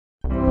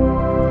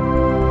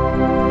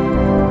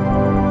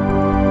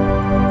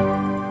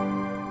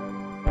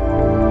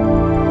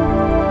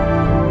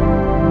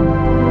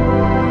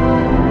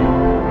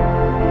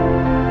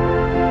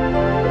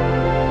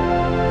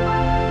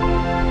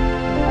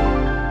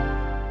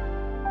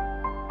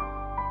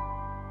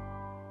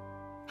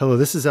Hello,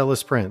 this is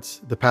Ellis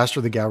Prince, the pastor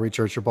of the Gallery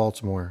Church of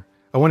Baltimore.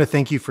 I want to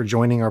thank you for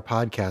joining our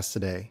podcast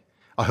today.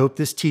 I hope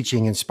this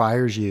teaching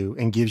inspires you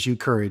and gives you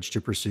courage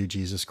to pursue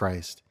Jesus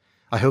Christ.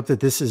 I hope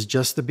that this is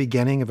just the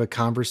beginning of a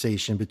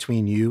conversation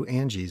between you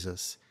and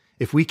Jesus.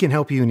 If we can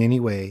help you in any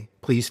way,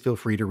 please feel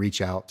free to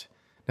reach out.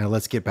 Now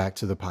let's get back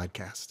to the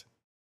podcast.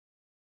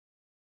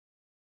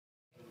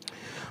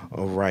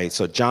 All right,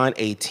 so John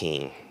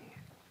 18,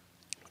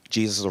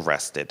 Jesus is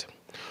arrested.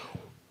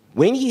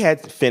 When he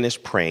had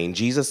finished praying,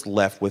 Jesus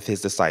left with his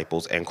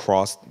disciples and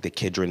crossed the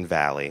Kidron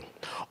Valley.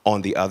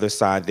 On the other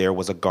side there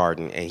was a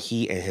garden, and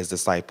he and his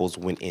disciples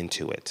went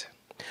into it.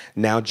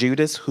 Now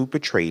Judas, who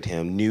betrayed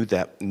him, knew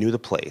the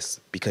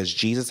place, because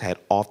Jesus had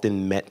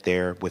often met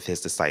there with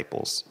his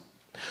disciples.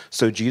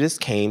 So Judas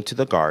came to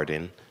the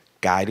garden,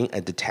 guiding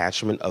a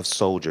detachment of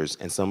soldiers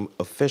and some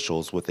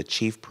officials with the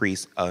chief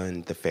priests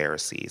and the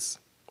Pharisees.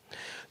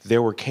 They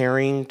were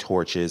carrying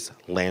torches,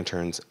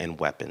 lanterns, and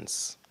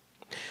weapons.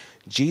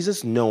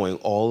 Jesus, knowing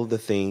all of the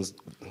things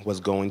was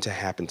going to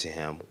happen to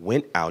him,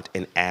 went out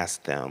and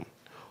asked them,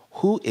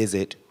 "Who is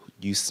it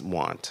you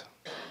want?"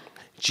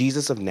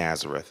 "Jesus of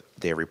Nazareth,"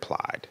 they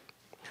replied.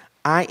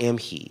 "I am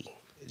he,"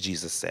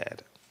 Jesus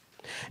said.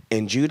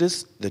 And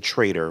Judas the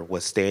traitor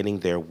was standing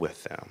there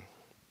with them.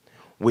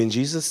 When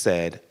Jesus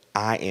said,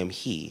 "I am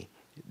he,"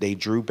 they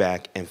drew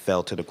back and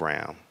fell to the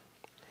ground.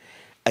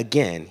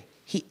 Again,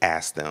 he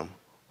asked them,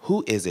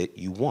 "Who is it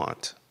you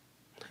want?"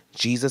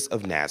 "Jesus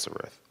of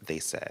Nazareth," they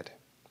said.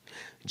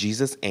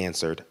 Jesus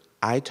answered,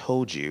 "I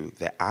told you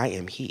that I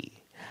am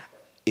he.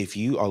 If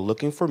you are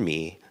looking for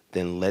me,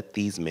 then let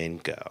these men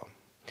go."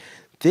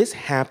 This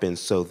happened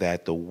so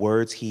that the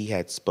words he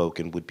had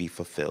spoken would be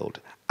fulfilled.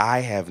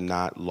 "I have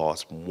not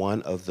lost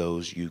one of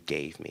those you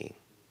gave me."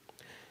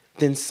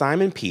 Then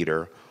Simon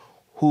Peter,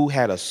 who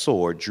had a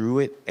sword, drew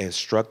it and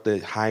struck the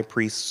high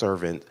priest's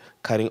servant,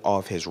 cutting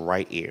off his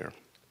right ear.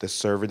 The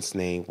servant's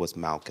name was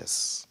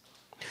Malchus.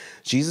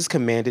 Jesus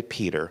commanded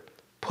Peter,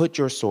 "Put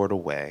your sword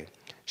away.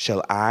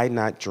 Shall I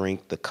not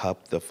drink the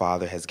cup the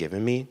Father has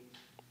given me?"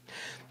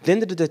 Then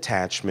the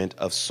detachment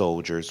of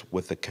soldiers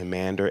with the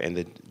commander and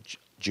the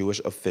Jewish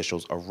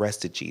officials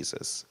arrested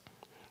Jesus.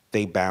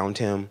 They bound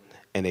him,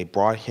 and they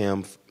brought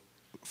him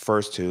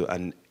first to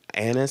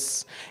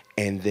Annas,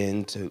 and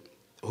then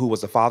who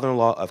was the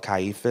father-in-law of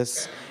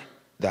Caiaphas,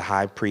 the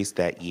high priest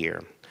that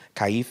year.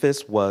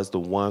 Caiaphas was the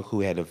one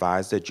who had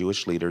advised the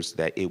Jewish leaders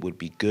that it would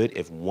be good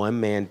if one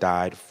man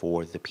died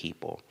for the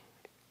people.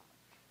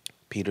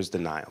 Peter's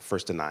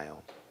first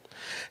denial.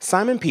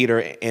 Simon Peter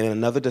and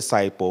another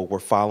disciple were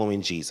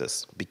following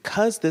Jesus.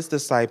 Because this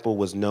disciple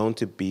was known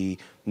to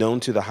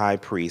the high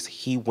priest,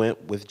 he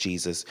went with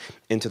Jesus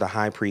into the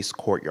high priest's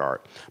courtyard.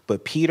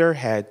 But Peter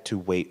had to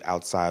wait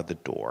outside the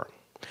door.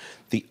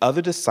 The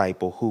other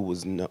disciple, who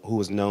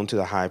was known to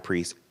the high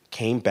priest,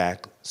 came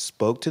back,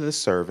 spoke to the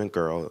servant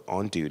girl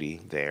on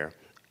duty there,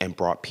 and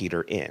brought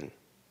Peter in.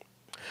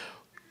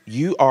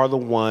 "You are the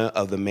one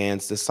of the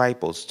man's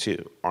disciples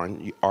too,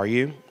 are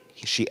you?"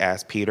 she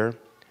asked Peter.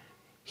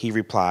 He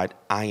replied,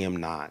 "I am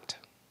not."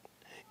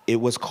 It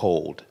was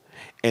cold,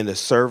 and the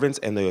servants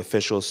and the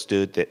officials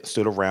stood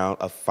around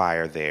a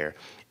fire there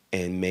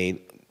and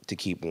made to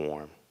keep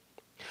warm.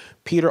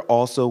 Peter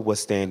also was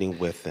standing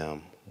with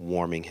them,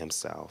 warming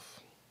himself.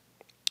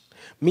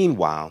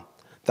 Meanwhile,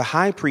 the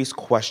high priest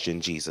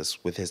questioned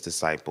Jesus with his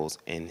disciples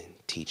in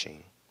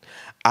teaching.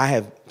 "I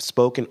have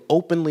spoken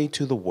openly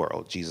to the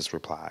world," Jesus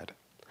replied.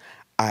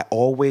 "I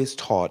always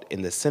taught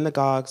in the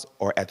synagogues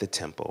or at the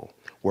temple,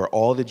 where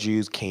all the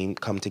Jews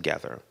come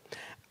together.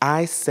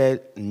 I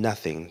said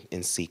nothing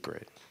in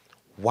secret.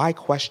 Why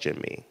question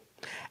me?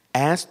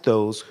 Ask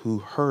those who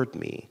heard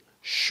me.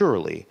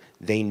 Surely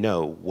they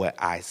know what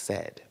I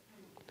said."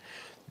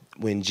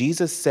 When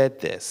Jesus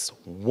said this,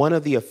 one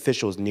of the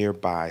officials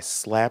nearby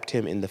slapped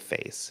him in the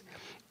face.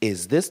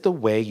 "Is this the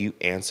way you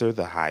answer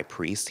the high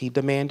priest?" he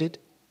demanded.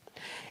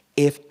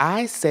 "If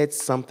I said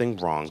something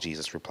wrong,"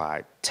 Jesus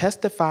replied,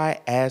 "testify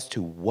as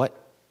to what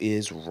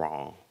is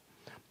wrong.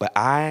 But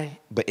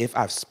if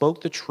I've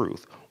spoke the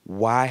truth,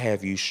 why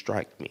have you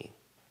struck me?"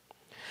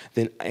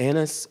 Then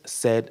Annas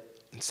said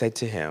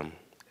to him,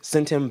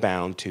 "Send him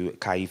bound to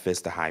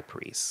Caiaphas the high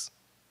priest."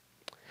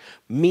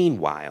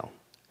 Meanwhile,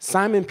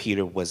 Simon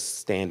Peter was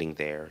standing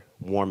there,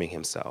 warming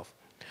himself.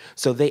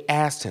 So they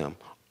asked him,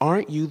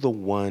 "Aren't you the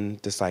one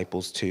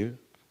disciples too?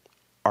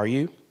 Are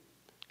you?"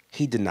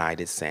 He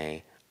denied it,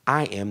 saying,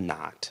 "I am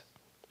not."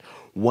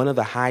 One of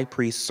the high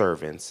priest's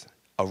servants,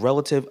 a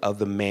relative of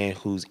the man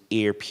whose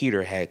ear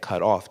Peter had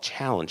cut off,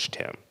 challenged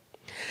him.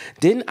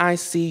 "Didn't I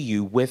see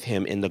you with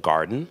him in the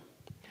garden?"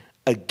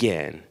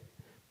 Again,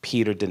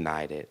 Peter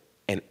denied it,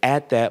 and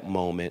at that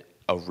moment,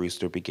 a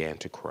rooster began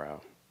to crow.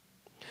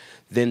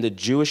 Then the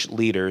Jewish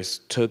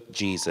leaders took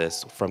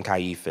Jesus from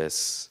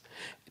Caiaphas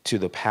to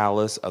the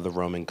palace of the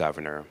Roman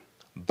governor.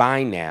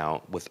 By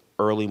now, with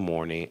early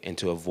morning, and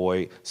to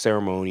avoid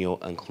ceremonial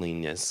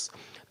uncleanness,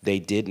 they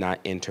did not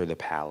enter the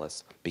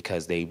palace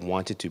because they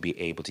wanted to be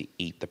able to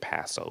eat the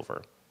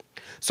Passover.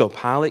 So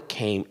Pilate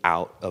came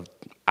out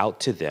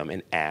to them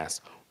and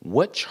asked,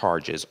 What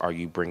charges are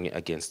you bringing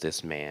against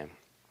this man?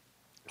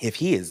 If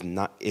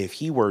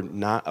he were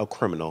not a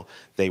criminal,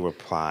 they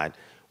replied,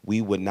 we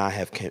would not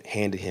have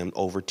handed him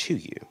over to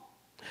you.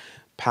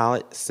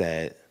 Pilate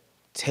said,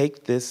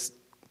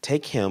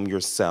 take him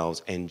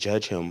yourselves and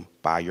judge him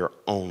by your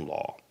own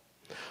law.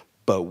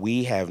 But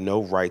we have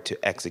no right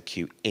to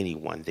execute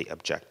anyone, they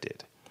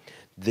objected.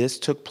 This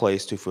took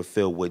place to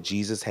fulfill what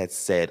Jesus had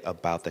said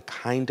about the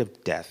kind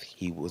of death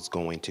he was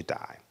going to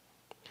die.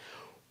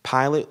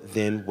 Pilate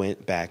then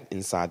went back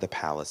inside the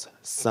palace,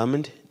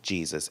 summoned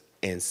Jesus,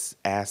 and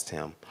asked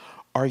him,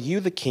 are you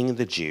the king of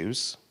the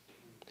Jews?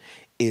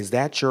 Is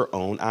that your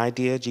own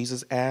idea,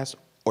 Jesus asked,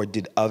 or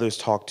did others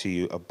talk to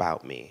you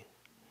about me?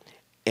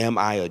 Am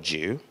I a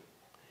Jew?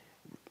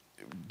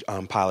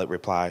 Pilate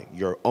replied,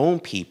 your own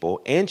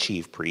people and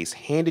chief priests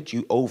handed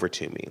you over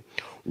to me.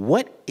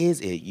 What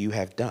is it you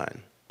have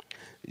done?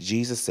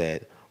 Jesus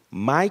said,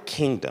 my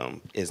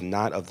kingdom is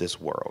not of this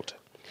world.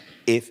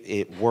 If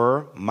it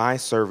were, my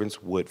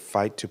servants would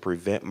fight to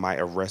prevent my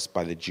arrest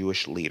by the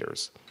Jewish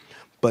leaders.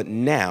 But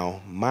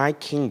now my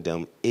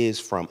kingdom is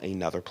from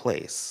another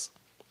place.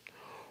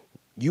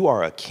 You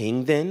are a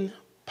king then,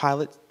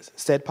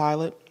 said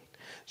Pilate.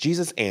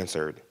 Jesus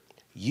answered,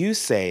 you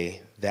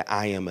say that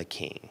I am a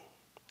king.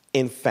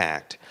 In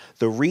fact,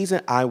 the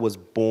reason I was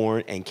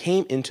born and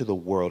came into the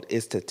world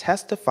is to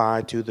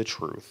testify to the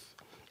truth.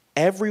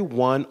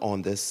 Everyone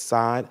on this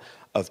side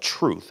of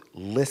truth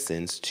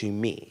listens to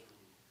me.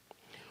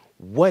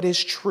 What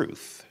is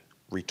truth?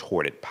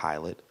 Retorted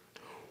Pilate.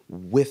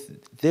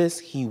 With this,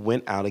 he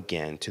went out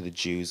again to the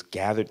Jews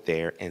gathered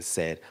there and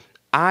said,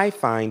 I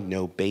find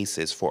no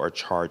basis for a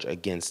charge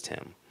against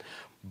him.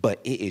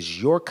 But it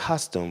is your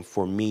custom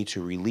for me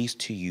to release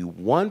to you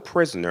one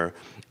prisoner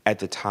at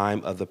the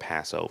time of the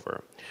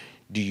Passover.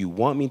 Do you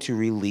want me to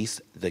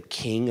release the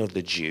king of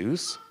the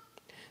Jews?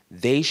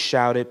 They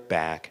shouted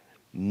back,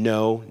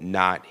 no,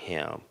 not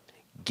him.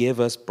 Give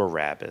us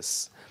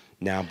Barabbas.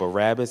 Now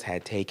Barabbas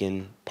had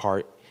taken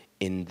part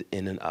in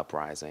an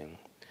uprising.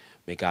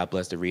 May God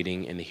bless the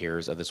reading and the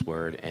hearers of this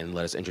word, and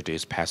let us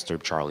introduce Pastor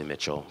Charlie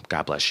Mitchell.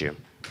 God bless you.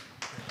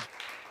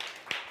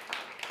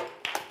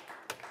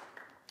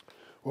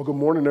 Well, good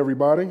morning,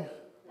 everybody.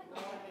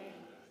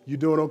 You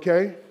doing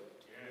okay?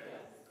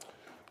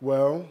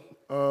 Well,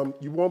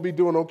 you won't be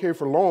doing okay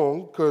for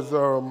long because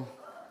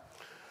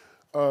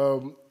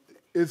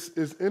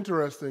it's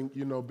interesting,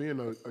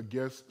 being a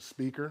guest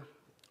speaker.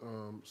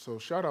 So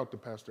shout out to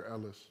Pastor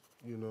Ellis,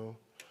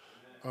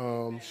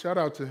 Shout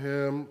out to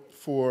him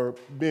for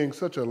being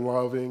such a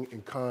loving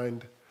and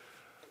kind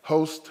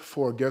host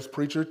for a guest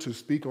preacher to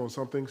speak on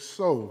something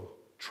so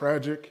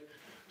tragic,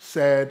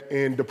 sad,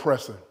 and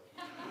depressing.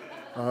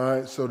 All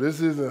right, so this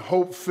isn't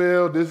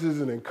hope-filled, this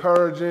isn't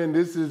encouraging,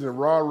 this isn't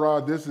rah-rah,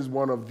 this is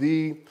one of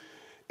the,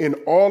 in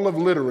all of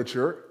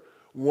literature,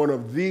 one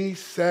of the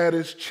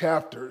saddest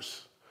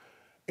chapters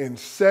and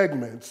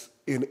segments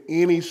in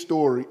any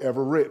story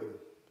ever written.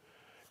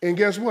 And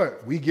guess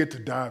what? We get to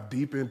dive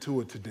deep into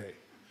it today.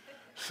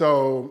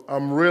 So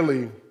I'm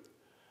really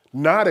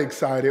not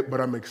excited,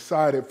 but I'm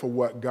excited for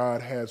what God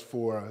has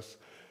for us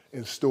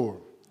in store.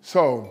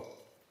 So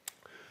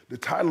the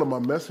title of my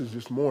message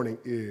this morning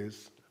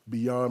is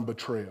Beyond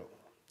Betrayal.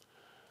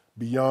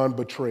 Beyond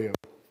Betrayal.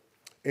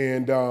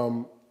 And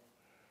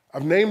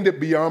I've named it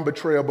Beyond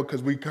Betrayal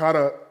because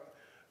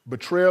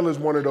betrayal is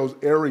one of those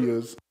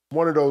areas,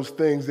 one of those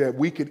things that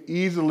we could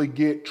easily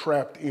get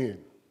trapped in.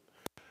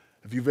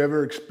 If you've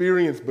ever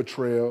experienced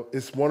betrayal,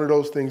 it's one of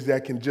those things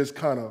that can just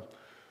kind of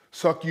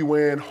suck you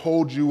in,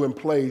 hold you in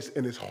place,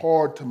 and it's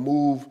hard to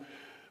move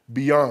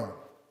beyond.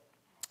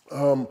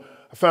 I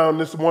found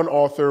this one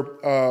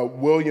author,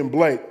 William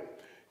Blake.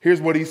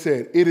 Here's what he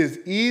said. It is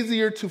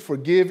easier to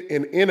forgive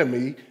an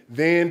enemy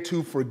than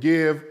to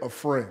forgive a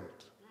friend.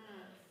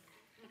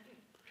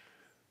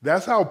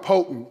 That's how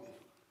potent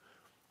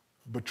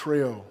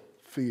betrayal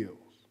feels.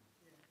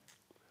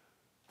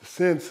 The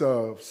sense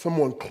of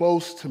someone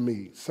close to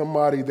me,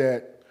 somebody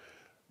that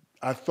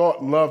I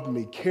thought loved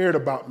me, cared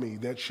about me,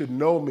 that should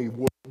know me,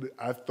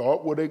 I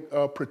thought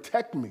would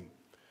protect me.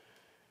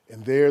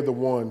 And they're the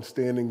one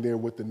standing there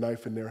with the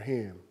knife in their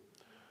hand.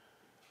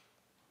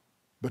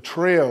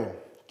 Betrayal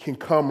can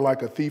come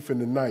like a thief in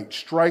the night,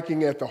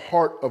 striking at the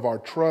heart of our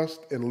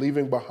trust and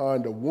leaving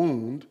behind a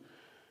wound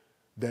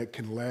that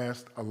can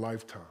last a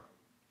lifetime.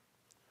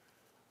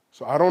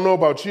 So I don't know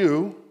about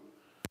you,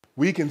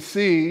 we can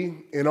see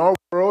in our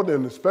world,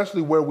 and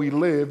especially where we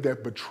live,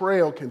 that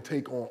betrayal can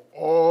take on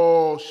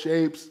all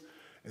shapes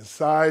and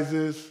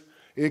sizes.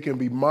 It can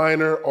be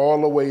minor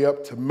all the way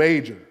up to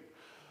major.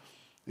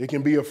 It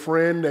can be a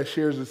friend that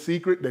shares a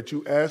secret that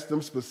you ask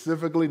them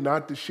specifically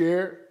not to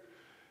share.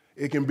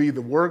 It can be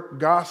the work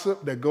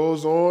gossip that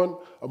goes on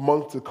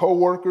amongst the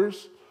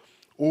coworkers,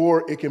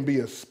 or it can be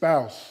a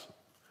spouse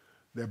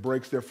that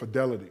breaks their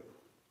fidelity.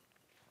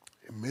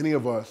 And many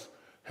of us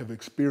have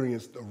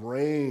experienced a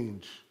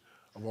range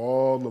of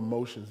all the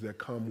emotions that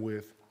come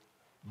with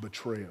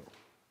betrayal.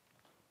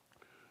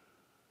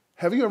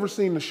 Have you ever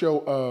seen the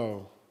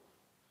show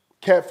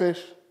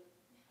Catfish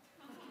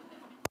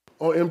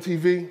on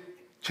MTV?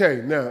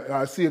 Okay, now,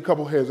 I see a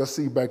couple heads. I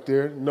see you back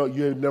there. No,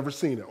 you have never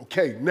seen it.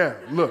 Okay, now,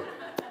 look.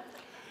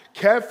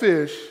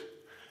 Catfish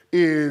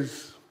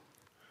is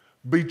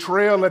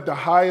betrayal at the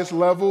highest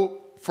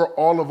level for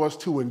all of us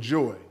to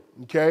enjoy,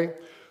 okay?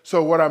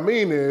 So what I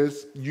mean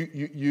is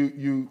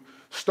you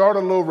start a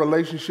little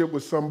relationship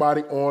with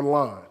somebody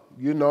online.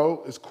 You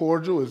know, it's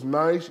cordial, it's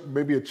nice,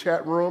 maybe a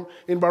chat room.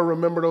 Anybody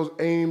remember those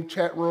AIM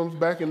chat rooms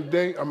back in the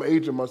day? I'm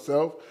aging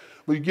myself.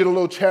 But you get a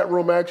little chat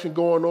room action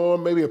going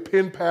on, maybe a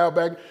pen pal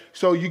back.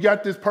 So you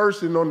got this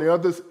person on the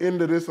other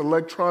end of this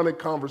electronic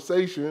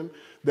conversation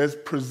that's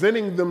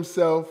presenting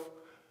themselves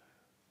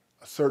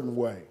a certain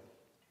way.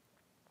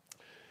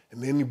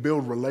 And then you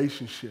build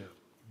relationship,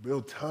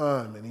 build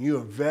time, and you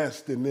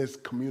invest in this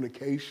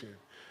communication.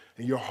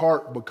 And your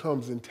heart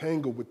becomes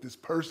entangled with this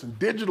person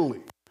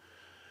digitally.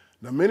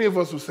 Now, many of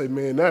us will say,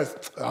 man,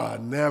 that's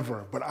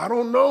never. But I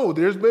don't know.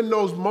 There's been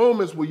those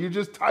moments where you're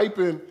just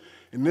typing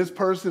and this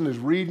person is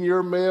reading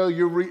your mail,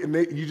 and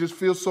you just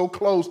feel so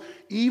close,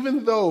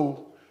 even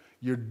though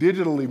you're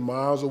digitally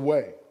miles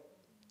away.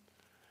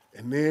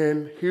 And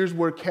then here's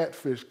where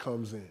catfish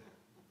comes in.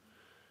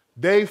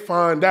 They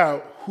find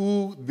out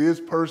who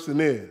this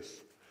person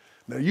is.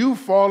 Now, you've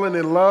fallen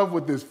in love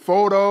with this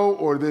photo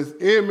or this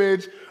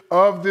image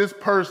of this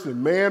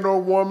person, man or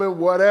woman,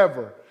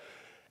 whatever.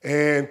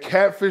 And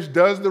catfish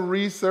does the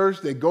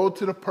research. They go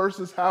to the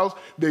person's house.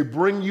 They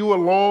bring you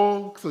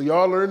along, so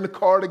y'all are in the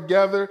car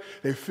together.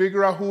 They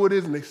figure out who it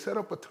is, and they set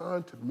up a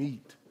time to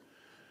meet.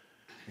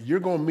 And you're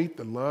going to meet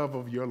the love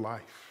of your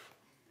life,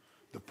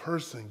 the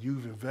person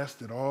you've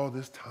invested all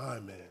this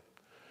time in.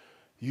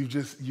 You've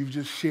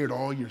just shared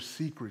all your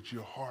secrets,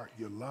 your heart,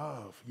 your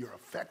love, your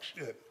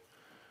affection,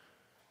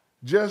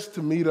 just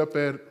to meet up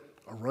at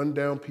a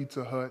rundown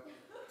Pizza Hut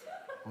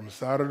on the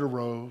side of the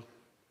road.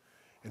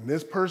 And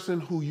this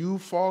person who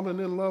you've fallen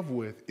in love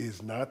with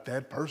is not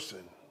that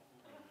person.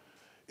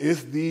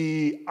 It's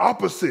the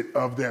opposite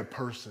of that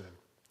person.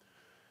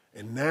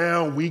 And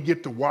now we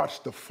get to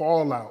watch the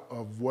fallout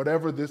of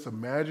whatever this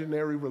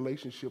imaginary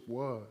relationship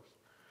was.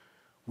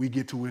 We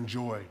get to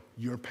enjoy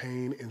your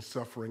pain and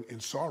suffering and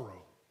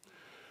sorrow.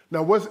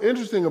 Now, what's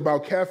interesting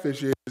about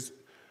catfish is,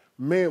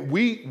 man,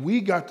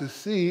 we got to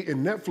see,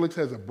 and Netflix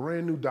has a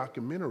brand new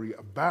documentary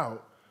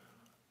about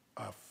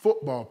a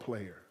football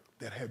player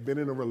that had been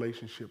in a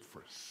relationship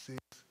for 6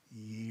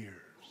 years.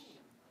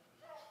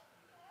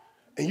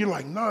 And you're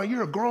like, nah,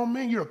 you're a grown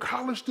man, you're a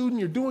college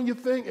student, you're doing your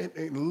thing.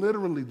 And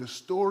literally the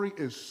story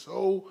is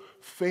so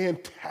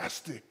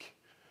fantastic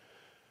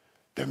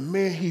that,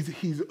 man, he's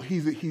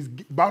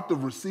about to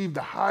receive the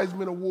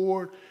Heisman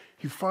Award.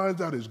 He finds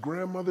out his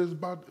grandmother's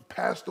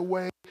passed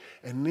away,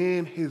 and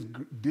then his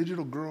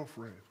digital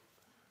girlfriend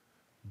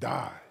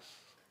dies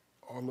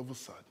all of a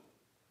sudden.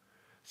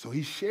 So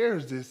he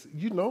shares this,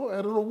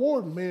 at an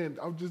award, man,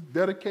 I'm just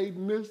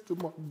dedicating this to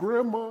my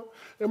grandma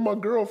and my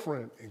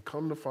girlfriend. And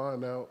come to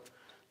find out,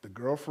 the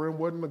girlfriend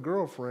wasn't a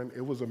girlfriend,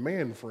 it was a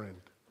man friend.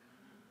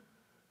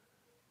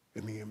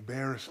 And the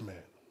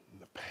embarrassment,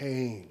 and the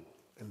pain,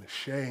 and the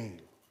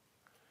shame,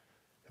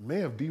 it may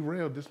have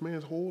derailed this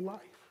man's whole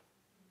life.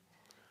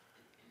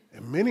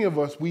 And many of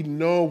us, we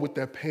know what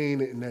that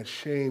pain and that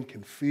shame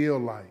can feel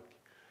like.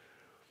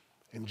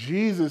 And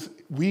Jesus,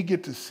 we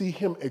get to see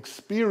him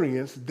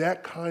experience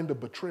that kind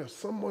of betrayal.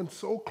 Someone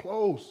so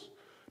close,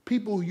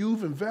 people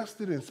you've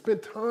invested in,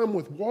 spent time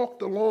with,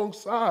 walked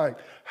alongside.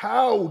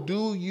 How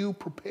do you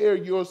prepare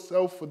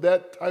yourself for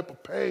that type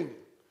of pain?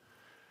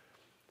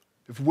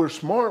 If we're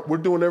smart, we're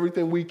doing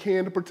everything we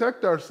can to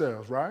protect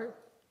ourselves, right?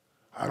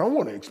 I don't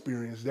want to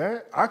experience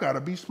that. I got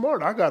to be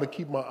smart. I got to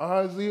keep my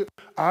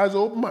eyes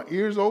open, my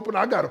ears open.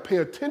 I got to pay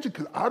attention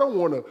because I don't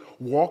want to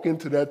walk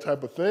into that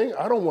type of thing.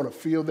 I don't want to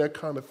feel that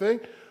kind of thing.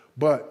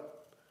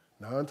 But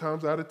 9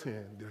 times out of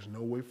 10, there's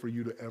no way for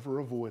you to ever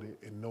avoid it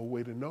and no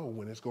way to know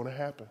when it's going to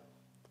happen.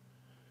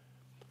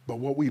 But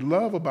what we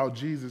love about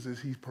Jesus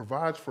is he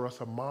provides for us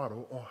a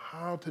model on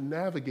how to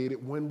navigate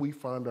it when we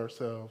find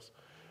ourselves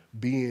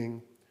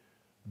being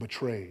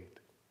betrayed.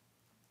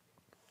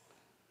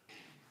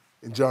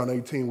 In John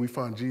 18, we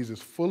find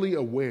Jesus fully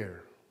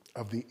aware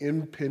of the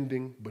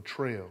impending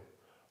betrayal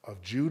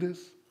of Judas,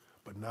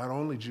 but not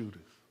only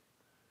Judas,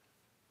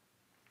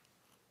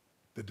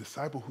 the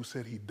disciple who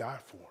said he'd die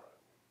for him.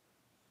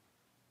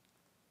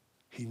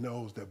 He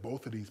knows that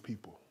both of these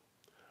people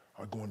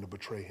are going to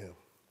betray him.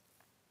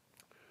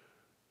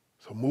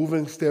 So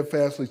moving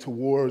steadfastly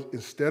towards,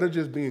 instead of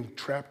just being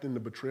trapped in the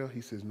betrayal,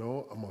 he says,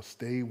 no, I'm going to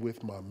stay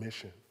with my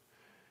mission.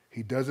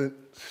 He doesn't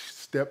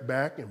step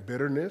back in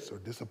bitterness or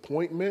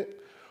disappointment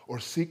or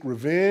seek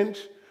revenge.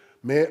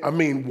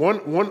 Man, one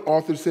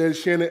author says,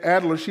 Shannon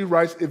Adler, she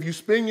writes, if you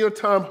spend your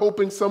time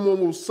hoping someone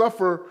will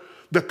suffer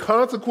the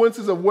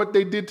consequences of what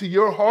they did to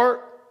your heart,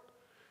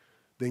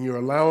 then you're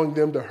allowing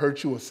them to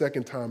hurt you a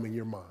second time in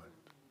your mind.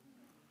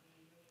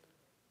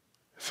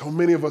 So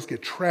many of us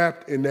get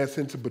trapped in that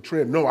sense of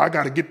betrayal. No, they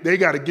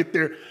got to get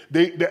there.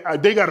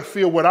 They got to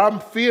feel what I'm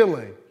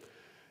feeling.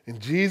 And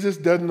Jesus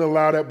doesn't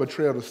allow that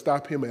betrayal to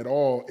stop him at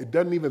all. It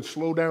doesn't even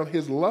slow down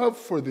his love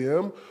for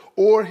them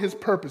or his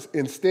purpose.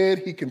 Instead,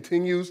 he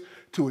continues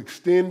to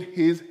extend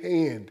his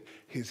hand,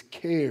 his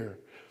care,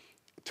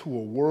 to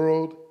a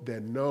world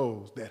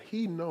that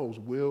he knows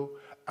will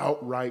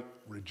outright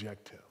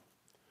reject him.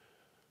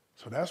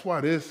 So that's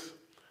why this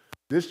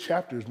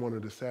chapter is one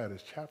of the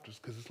saddest chapters,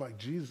 because it's like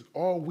Jesus,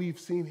 all we've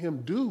seen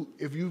him do,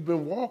 if you've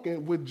been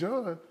walking with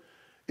John,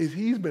 is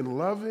he's been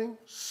loving,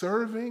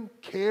 serving,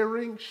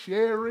 caring,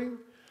 sharing.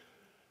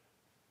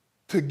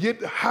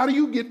 How do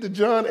you get to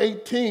John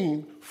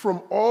 18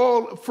 from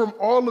all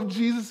of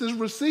Jesus'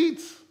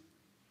 receipts?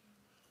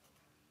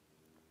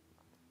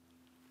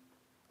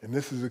 And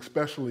this is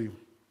especially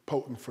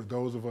potent for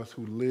those of us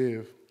who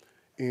live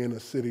in a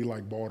city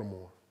like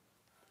Baltimore.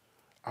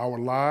 Our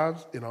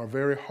lives, in our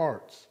very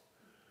hearts,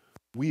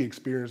 we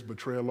experience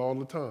betrayal all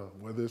the time,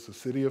 whether it's a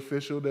city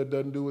official that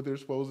doesn't do what they're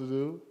supposed to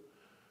do,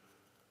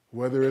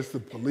 whether it's the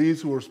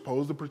police who are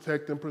supposed to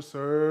protect and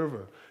preserve,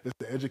 or it's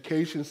the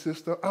education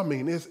system. I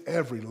mean, it's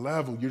every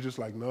level. You're just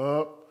like,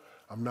 no,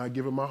 I'm not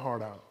giving my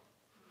heart out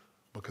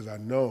because I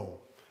know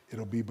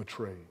it'll be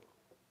betrayed.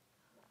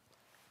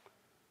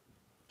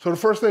 So the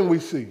first thing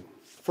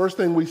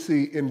we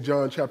see in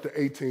John chapter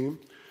 18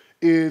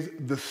 is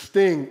the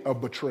sting of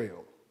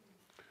betrayal.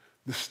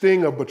 The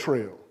sting of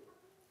betrayal.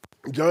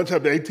 John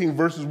chapter 18,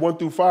 verses 1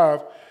 through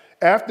 5,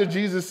 after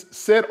Jesus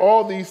said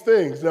all these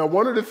things. Now,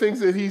 one of the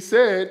things that he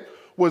said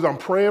was, I'm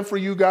praying for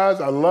you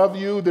guys. I love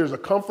you. There's a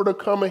comforter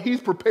coming.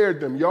 He's prepared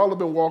them. Y'all have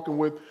been walking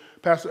with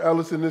Pastor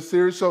Ellis in this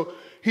series. So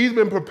he's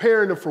been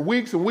preparing them for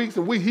weeks and weeks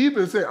and weeks. He's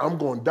been saying, I'm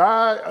going to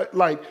die.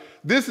 Like,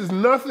 this is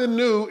nothing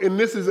new, and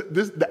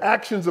the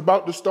action's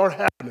about to start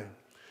happening.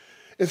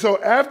 And so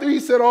after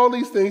he said all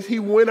these things, he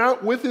went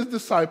out with his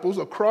disciples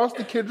across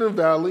the Kidron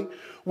Valley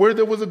where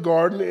there was a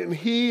garden, and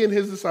he and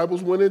his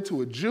disciples went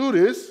into it.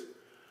 Judas,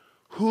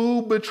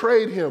 who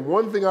betrayed him.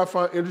 One thing I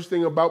find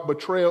interesting about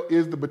betrayal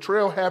is the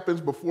betrayal happens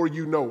before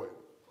you know it.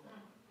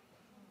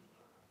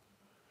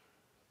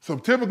 So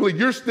typically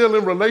you're still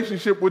in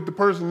relationship with the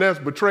person that's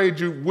betrayed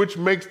you, which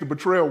makes the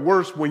betrayal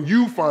worse when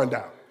you find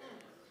out.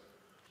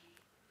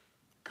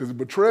 Because the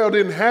betrayal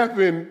didn't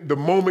happen the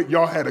moment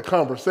y'all had a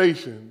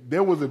conversation.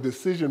 There was a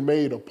decision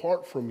made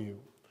apart from you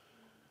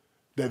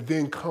that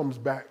then comes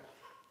back,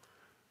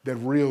 that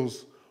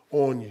reels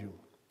on you.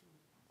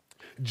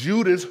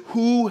 Judas,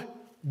 who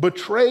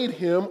betrayed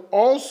him,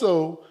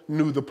 also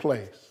knew the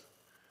place.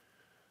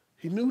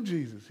 He knew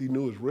Jesus. He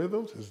knew his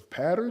rhythms, his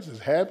patterns, his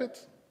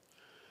habits.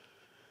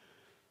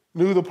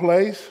 Knew the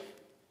place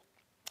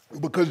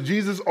because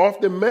Jesus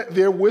often met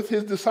there with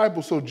his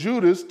disciples. So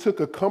Judas took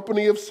a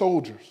company of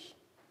soldiers.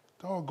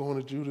 Doggone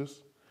it,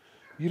 Judas.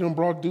 You done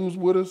brought dudes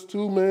with us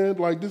too, man.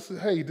 Like, this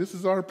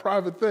is our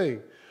private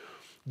thing.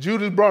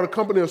 Judas brought a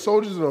company of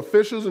soldiers and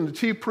officials and the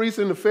chief priests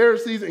and the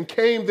Pharisees and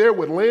came there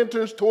with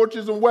lanterns,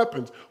 torches, and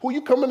weapons. Who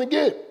you coming to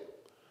get?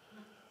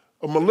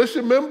 A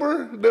militia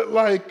member?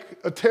 Like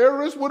a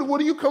terrorist? What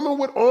are you coming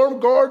with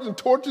armed guards and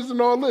torches and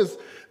all this?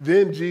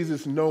 Then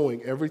Jesus,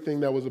 knowing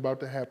everything that was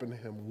about to happen to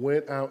him,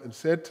 went out and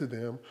said to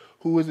them,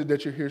 who is it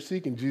that you're here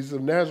seeking? Jesus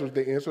of Nazareth,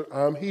 they answered,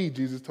 I'm he.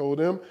 Jesus told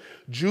them.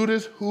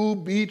 Judas, who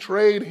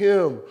betrayed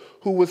him,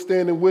 who was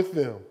standing with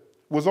them,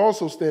 was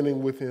also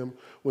standing with him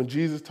when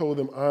Jesus told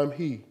them, I'm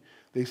he.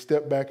 They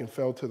stepped back and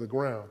fell to the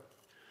ground.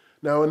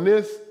 Now in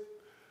this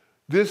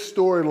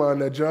storyline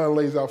that John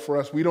lays out for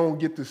us, we don't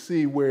get to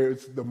see where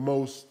it's the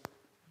most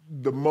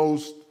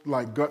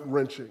like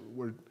gut-wrenching,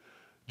 where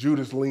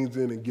Judas leans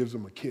in and gives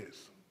him a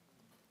kiss.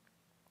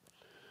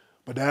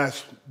 But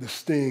that's the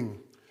sting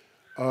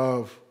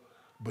of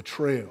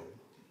betrayal.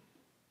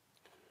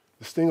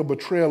 The sting of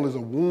betrayal is a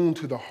wound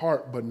to the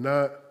heart, but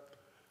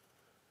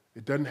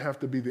it doesn't have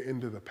to be the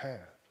end of the path.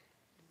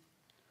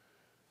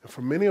 And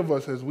for many of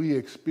us, as we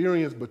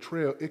experience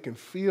betrayal, it can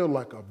feel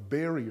like a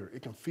barrier.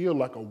 It can feel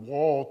like a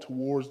wall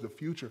towards the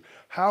future.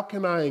 How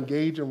can I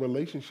engage in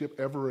relationship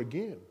ever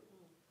again?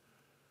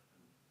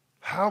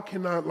 How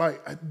can I,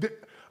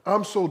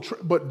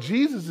 but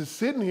Jesus is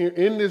sitting here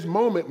in this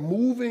moment,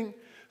 moving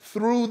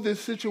through this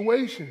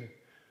situation.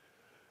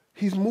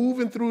 He's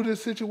moving through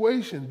this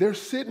situation. They're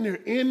sitting there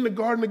in the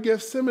Garden of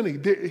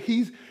Gethsemane.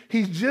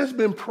 He's just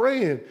been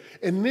praying.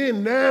 And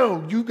then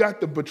now you got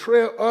the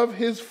betrayal of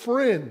his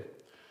friend.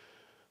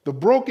 The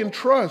broken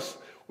trust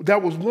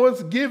that was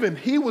once given.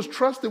 He was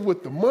trusted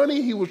with the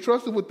money. He was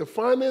trusted with the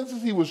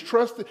finances. He was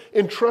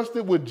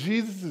entrusted with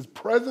Jesus'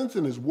 presence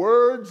and his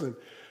words. And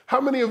how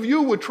many of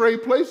you would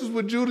trade places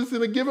with Judas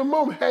in a given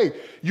moment? Hey,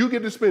 you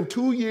get to spend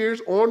 2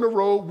 years on the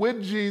road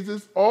with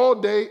Jesus all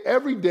day,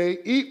 every day,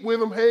 eat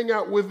with him, hang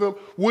out with him.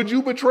 Would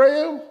you betray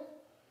him?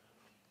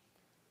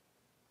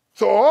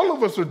 So all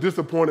of us are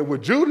disappointed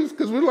with Judas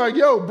because we're like,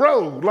 yo,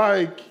 bro,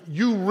 like,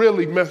 you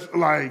really messed,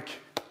 like,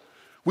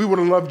 we would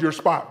have loved your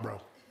spot, bro.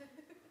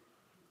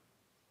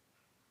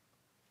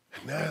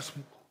 And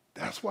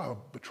that's why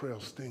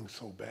betrayal stings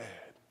so bad.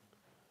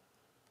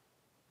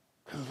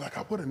 Because it's like,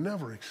 I would have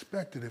never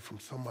expected it from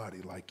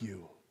somebody like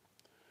you.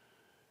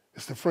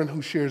 It's the friend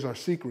who shares our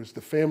secrets,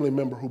 the family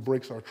member who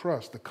breaks our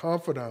trust, the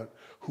confidant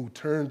who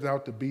turns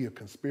out to be a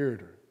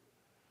conspirator.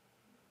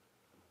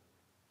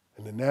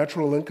 And the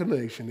natural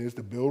inclination is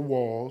to build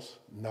walls,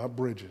 not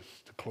bridges,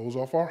 to close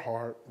off our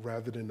heart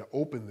rather than to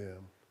open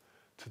them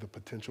to the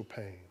potential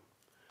pain.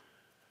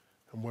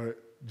 And what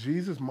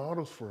Jesus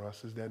models for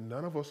us is that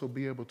none of us will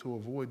be able to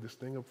avoid this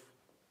thing of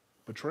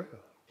betrayal.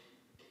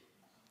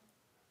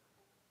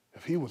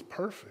 If he was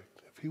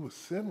perfect, if he was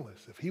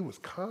sinless, if he was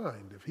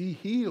kind, if he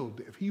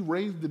healed, if he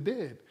raised the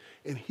dead,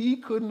 and he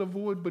couldn't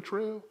avoid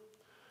betrayal,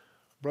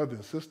 brother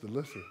and sister,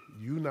 listen,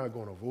 you're not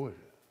going to avoid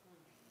it.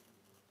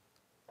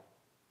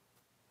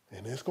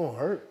 And it's going to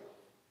hurt.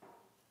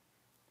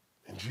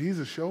 And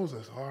Jesus shows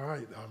us, all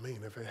right, I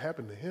mean, if it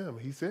happened to him,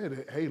 he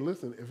said, hey,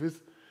 listen,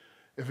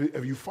 if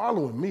you're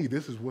following me,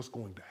 this is what's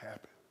going to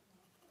happen.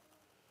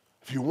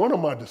 If you're one of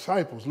my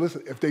disciples,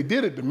 listen, if they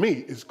did it to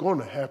me, it's going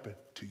to happen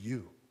to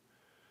you.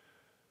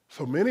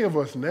 So many of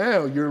us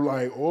now, you're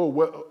like, oh,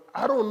 well,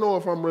 I don't know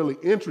if I'm really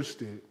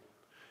interested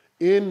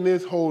in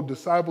this whole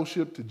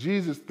discipleship to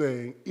Jesus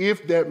thing,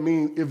 if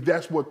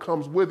that's what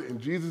comes with it. And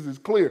Jesus is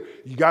clear,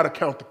 you got to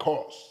count the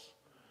costs.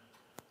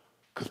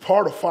 Because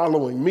part of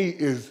following me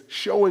is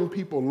showing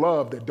people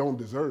love that don't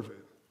deserve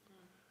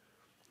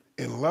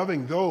it and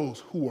loving those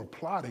who are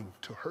plotting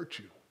to hurt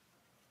you.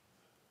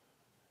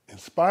 In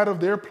spite of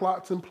their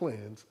plots and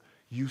plans,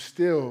 you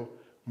still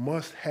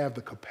must have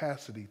the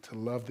capacity to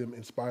love them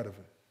in spite of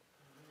it.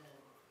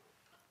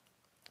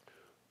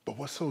 But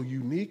what's so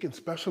unique and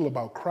special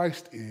about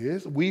Christ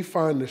is we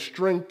find the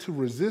strength to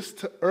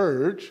resist the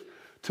urge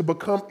to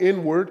become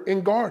inward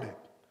and guarded.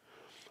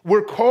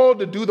 We're called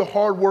to do the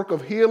hard work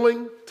of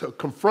healing, to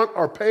confront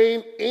our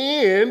pain,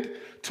 and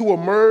to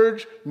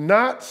emerge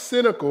not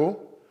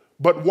cynical,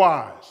 but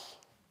wise.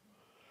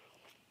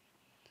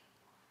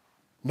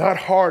 Not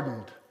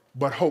hardened,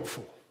 but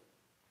hopeful.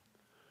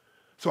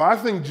 So I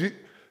think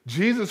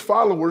Jesus'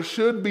 followers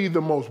should be the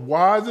most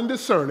wise and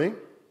discerning,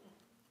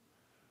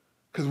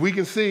 because we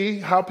can see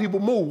how people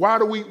move.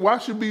 Why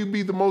should we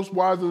be the most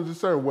wise and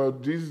discerning? Well,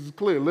 Jesus is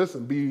clear.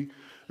 Listen, be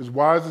as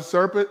wise as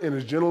serpent and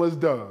as gentle as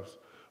doves.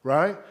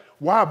 Right?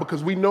 Why?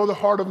 Because we know the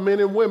heart of men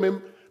and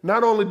women.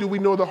 Not only do we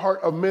know the heart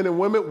of men and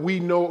women, we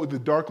know the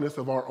darkness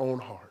of our own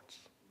hearts.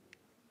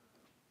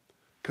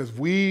 Because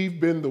we've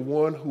been the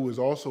one who has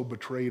also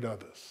betrayed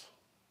others.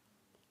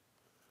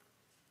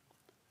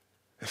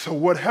 And so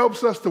what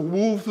helps us to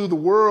move through the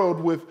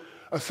world with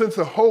a sense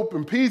of hope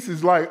and peace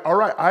is like, all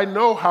right, I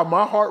know how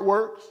my heart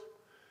works.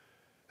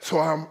 So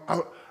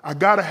I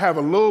got to have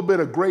a little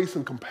bit of grace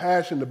and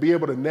compassion to be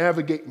able to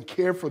navigate and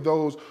care for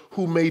those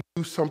who may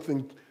do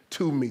something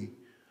to me.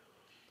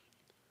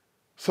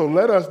 So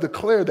let us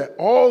declare that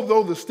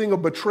although the sting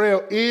of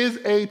betrayal is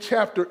a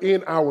chapter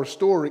in our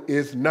story,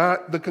 it's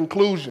not the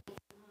conclusion.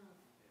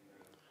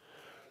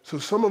 So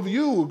some of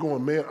you are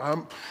going, man,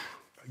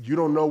 you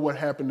don't know what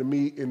happened to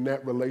me in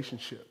that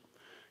relationship.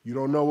 You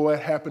don't know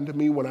what happened to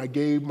me when I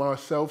gave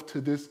myself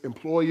to this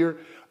employer.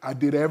 I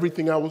did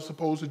everything I was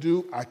supposed to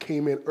do. I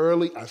came in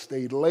early. I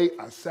stayed late.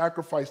 I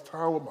sacrificed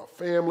time with my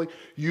family.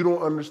 You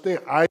don't understand.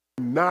 I'm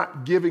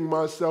not giving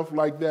myself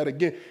like that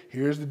again.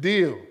 Here's the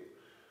deal.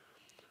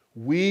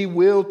 We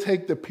will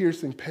take the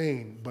piercing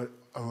pain, but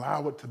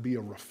allow it to be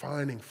a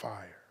refining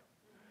fire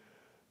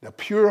that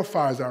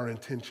purifies our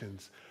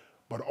intentions,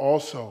 but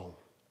also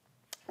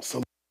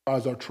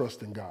solidifies our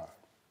trust in God.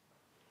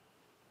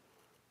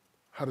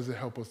 How does it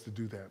help us to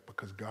do that?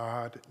 Because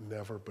God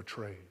never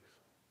betrays.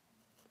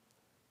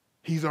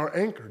 He's our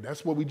anchor.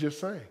 That's what we just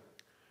sang.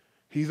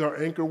 He's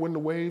our anchor when the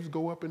waves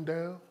go up and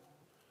down.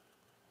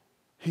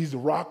 He's the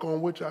rock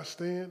on which I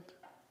stand.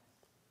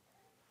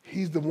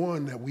 He's the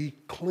one that we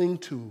cling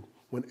to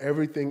when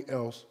everything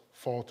else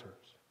falters.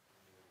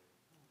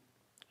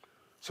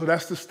 So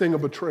that's the sting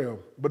of betrayal.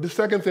 But the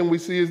second thing we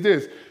see is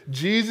this: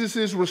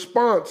 Jesus'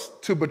 response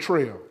to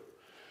betrayal.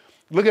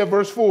 Look at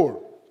verse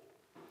 4.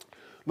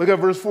 Look at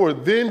verse 4.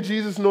 Then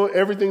Jesus, knowing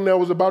everything that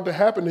was about to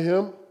happen to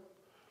him,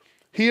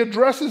 he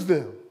addresses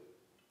them.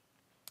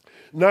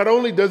 Not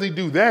only does he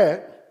do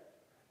that,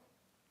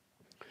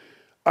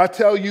 I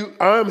tell you,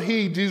 I'm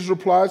he, Jesus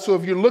replied, so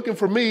if you're looking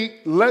for me,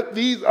 let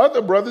these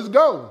other brothers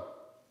go.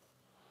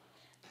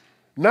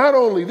 Not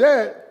only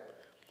that,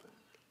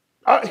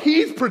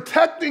 he's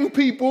protecting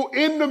people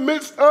in the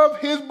midst of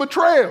his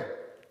betrayal.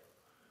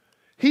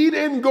 He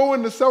didn't go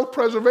into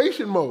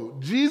self-preservation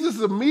mode. Jesus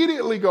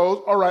immediately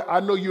goes, all right, I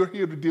know you're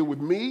here to deal with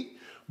me,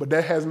 but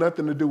that has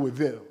nothing to do with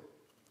them.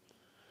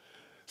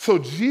 So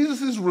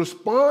Jesus'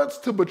 response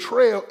to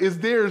betrayal is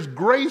there's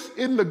grace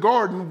in the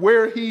garden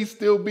where he's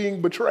still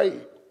being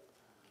betrayed.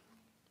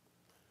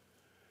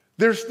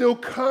 There's still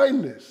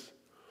kindness.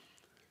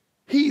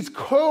 He's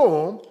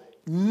calm,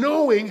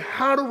 knowing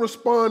how to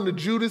respond to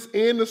Judas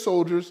and the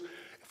soldiers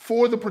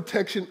for the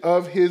protection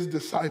of his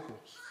disciples.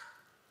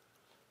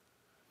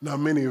 Now,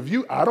 many of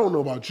you, I don't know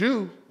about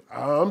you.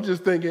 I'm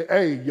just thinking,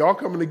 hey, y'all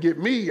coming to get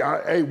me.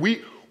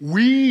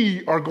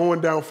 We are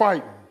going down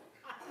fighting.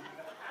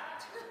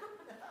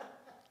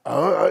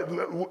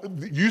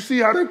 You see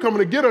how they're coming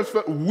to get us?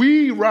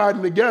 We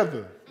riding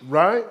together.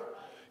 right?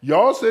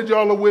 Y'all said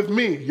y'all are with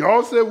me.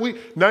 Y'all said we.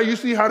 Now you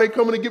see how they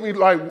coming to get me,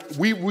 like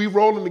we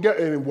rolling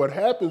together. And what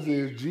happens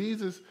is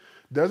Jesus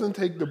doesn't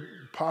take the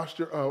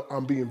posture of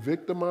I'm being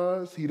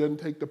victimized. He doesn't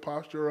take the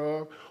posture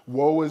of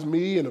woe is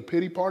me and a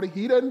pity party.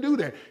 He doesn't do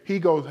that. He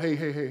goes,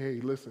 hey,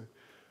 listen.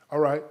 All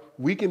right,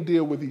 we can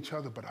deal with each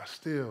other, but I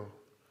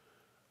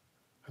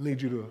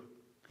need you to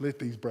let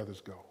these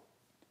brothers go.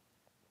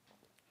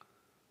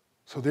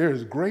 So there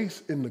is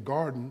grace in the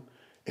garden,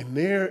 and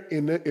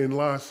therein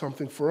lies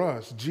something for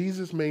us.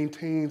 Jesus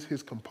maintains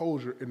his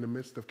composure in the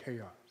midst of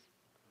chaos.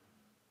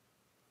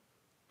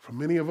 For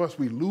many of us,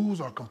 we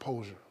lose our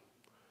composure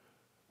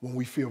when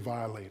we feel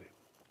violated,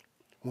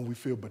 when we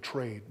feel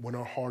betrayed, when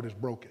our heart is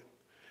broken.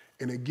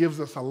 And it gives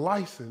us a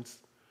license,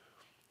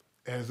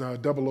 as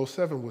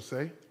 007 would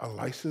say, a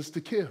license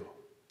to kill.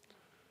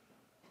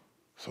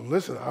 So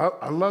listen,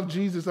 I love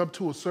Jesus up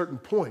to a certain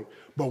point,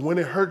 but when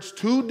it hurts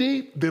too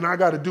deep, then I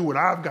got to do what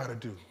I've got to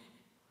do.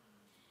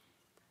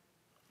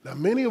 Now,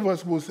 many of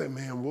us will say,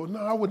 man, well, no,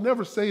 I would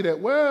never say that.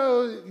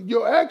 Well,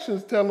 your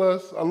actions tell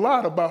us a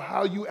lot about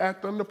how you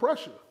act under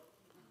pressure.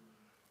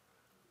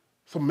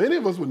 So many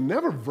of us would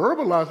never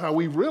verbalize how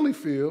we really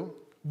feel,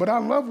 but I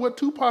love what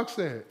Tupac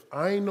said.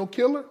 I ain't no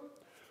killer,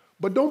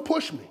 but don't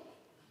push me.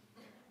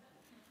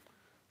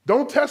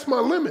 Don't test my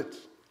limits.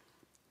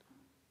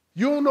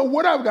 You don't know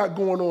what I've got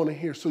going on in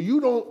here, so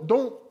you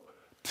don't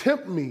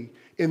tempt me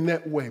in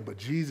that way. But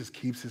Jesus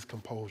keeps his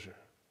composure.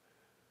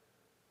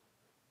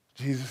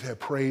 Jesus had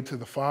prayed to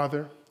the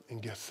Father in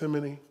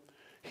Gethsemane.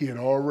 He had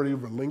already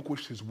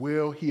relinquished his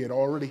will. He had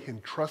already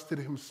entrusted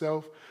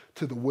himself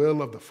to the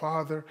will of the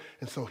Father.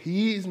 And so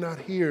he's not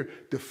here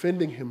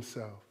defending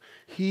himself.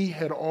 He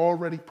had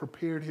already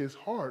prepared his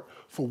heart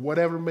for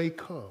whatever may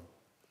come.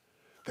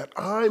 That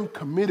I'm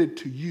committed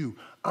to you.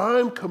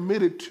 I'm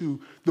committed to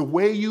the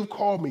way you've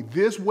called me,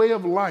 this way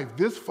of life,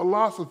 this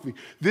philosophy,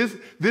 this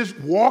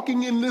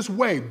walking in this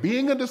way.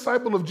 Being a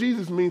disciple of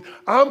Jesus means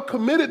I'm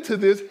committed to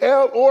this,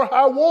 hell or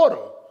high water.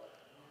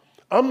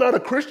 I'm not a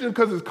Christian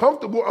because it's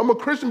comfortable. I'm a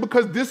Christian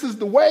because this is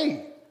the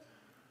way.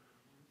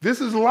 This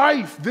is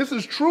life. This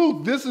is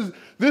truth. This is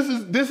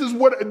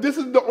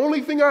the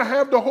only thing I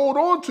have to hold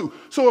on to.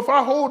 So if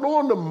I hold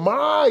on to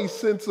my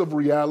sense of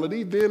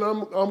reality, then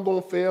I'm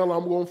going to fail,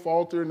 I'm going to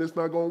falter, and it's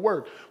not going to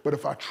work. But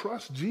if I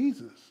trust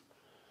Jesus,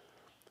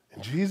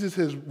 and Jesus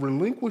has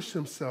relinquished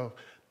himself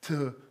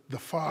to the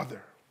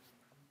Father,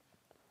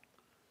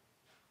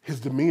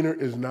 his demeanor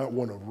is not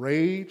one of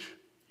rage,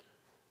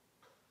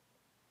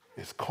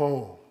 it's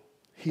calm.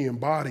 He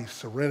embodies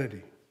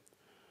serenity.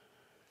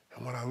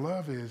 And what I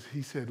love is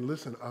he said,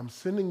 listen, I'm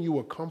sending you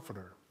a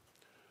comforter,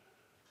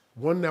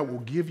 one that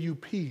will give you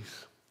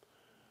peace,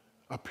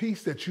 a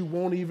peace that you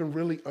won't even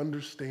really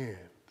understand.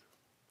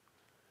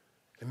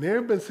 And there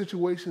have been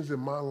situations in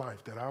my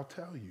life that I'll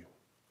tell you,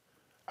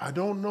 I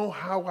don't know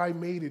how I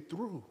made it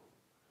through.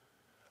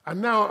 I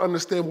now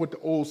understand what the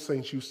old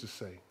saints used to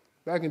say.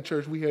 Back in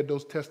church, we had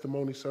those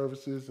testimony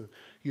services,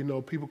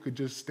 and people could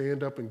just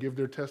stand up and give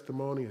their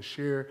testimony and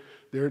share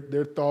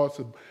their thoughts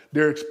of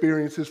their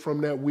experiences from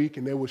that week,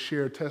 and they would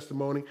share a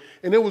testimony.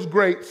 And it was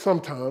great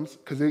sometimes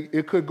because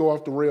it could go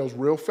off the rails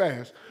real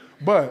fast.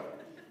 But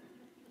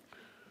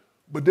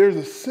there's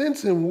a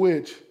sense in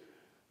which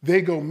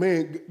they go,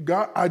 man,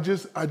 God, I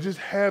just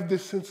have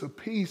this sense of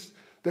peace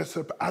that's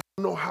I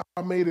don't know how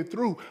I made it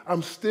through.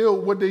 I'm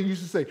still, what they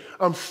used to say,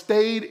 I'm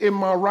stayed in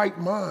my right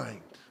mind.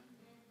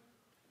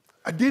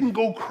 I didn't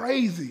go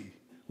crazy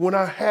when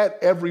I had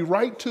every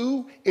right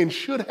to and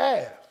should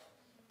have.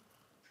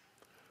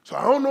 So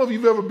I don't know if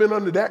you've ever been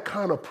under that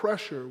kind of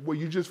pressure where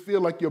you just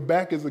feel like your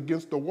back is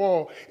against the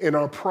wall and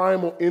our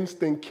primal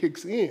instinct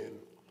kicks in.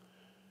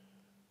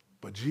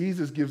 But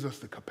Jesus gives us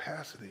the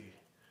capacity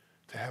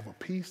to have a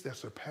peace that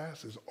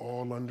surpasses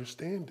all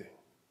understanding.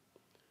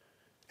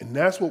 And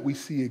that's what we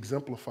see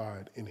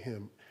exemplified in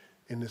him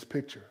in this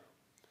picture.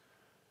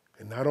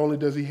 And not only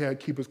does he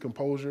keep his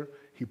composure,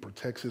 he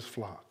protects his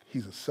flock.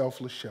 He's a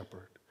selfless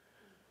shepherd.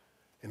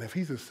 And if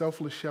he's a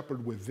selfless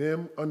shepherd with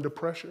them under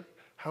pressure,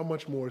 how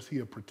much more is he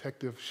a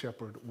protective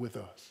shepherd with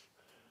us?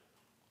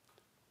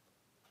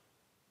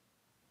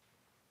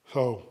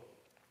 So,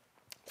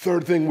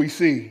 third thing we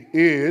see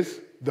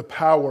is the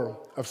power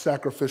of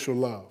sacrificial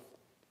love.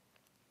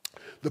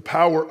 The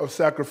power of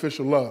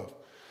sacrificial love.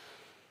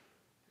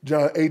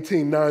 John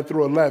 18, 9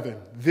 through 11.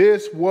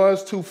 This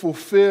was to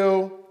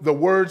fulfill the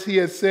words he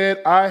had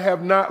said, I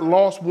have not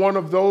lost one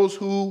of those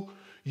who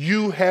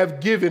you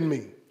have given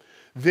me.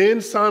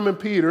 Then Simon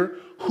Peter,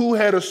 who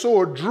had a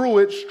sword, drew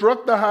it,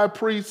 struck the high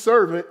priest's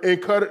servant,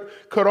 and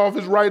cut off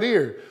his right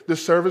ear. The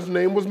servant's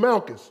name was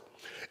Malchus.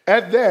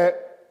 At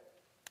that,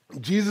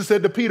 Jesus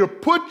said to Peter,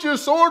 put your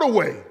sword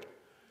away.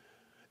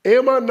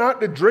 Am I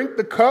not to drink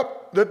the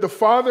cup that the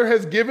Father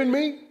has given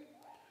me?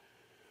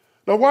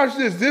 Now watch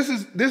this. This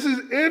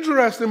is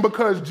interesting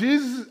because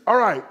Jesus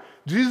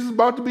is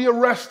about to be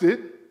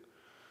arrested.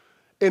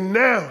 And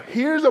now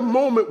here's a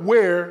moment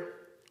where,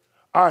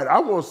 all right, I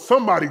want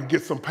somebody to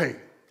get some pain.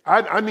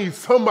 I need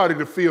somebody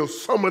to feel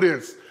some of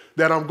this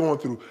that I'm going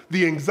through,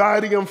 the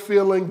anxiety I'm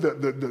feeling,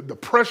 the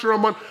pressure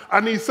I'm on. I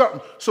need something.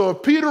 So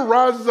if Peter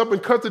rises up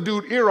and cuts the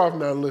dude's ear off,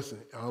 now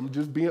listen, I'm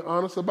just being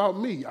honest about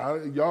me.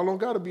 Y'all don't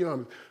got to be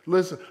honest.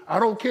 Listen,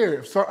 I don't care.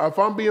 If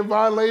I'm being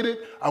violated,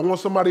 I want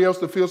somebody else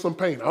to feel some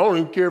pain. I don't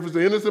even care if it's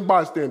an innocent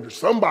bystander.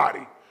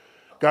 Somebody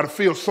got to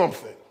feel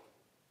something.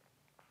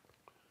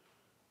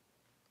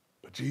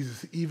 But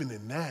Jesus, even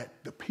in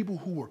that, the people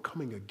who were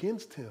coming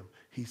against him,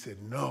 he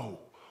said, no,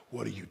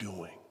 what are you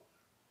doing?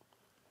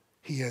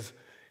 He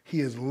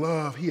has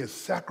love. He has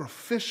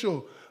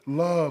sacrificial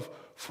love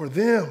for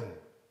them.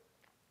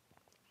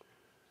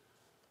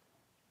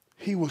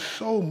 He was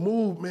so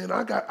moved, man.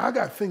 I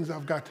got things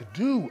I've got to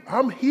do.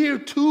 I'm here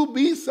to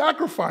be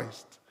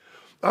sacrificed.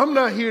 I'm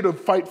not here to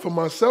fight for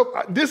myself.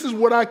 This is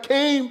what I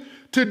came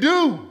to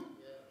do.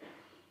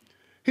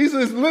 He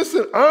says,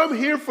 listen, I'm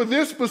here for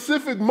this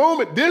specific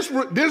moment. This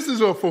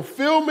is a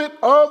fulfillment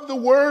of the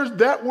words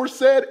that were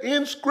said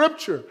in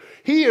Scripture.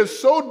 He is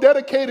so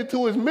dedicated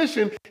to his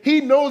mission, he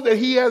knows that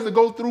he has to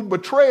go through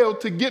betrayal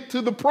to get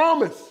to the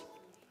promise.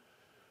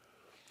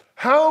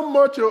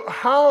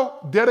 How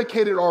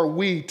dedicated are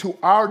we to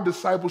our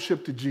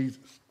discipleship to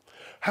Jesus?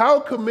 How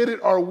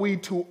committed are we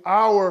to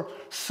our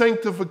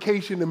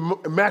sanctification and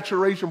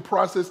maturation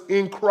process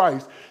in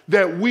Christ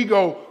that we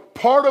go,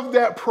 part of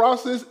that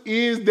process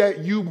is that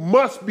you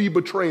must be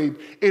betrayed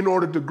in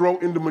order to grow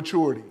into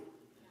maturity.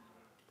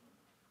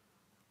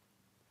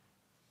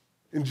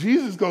 And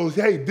Jesus goes,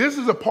 hey, this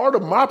is a part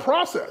of my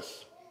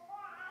process.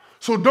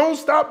 So don't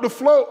stop the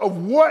flow of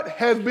what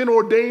has been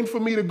ordained for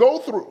me to go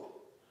through.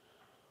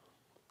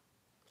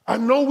 I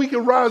know we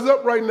can rise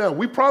up right now.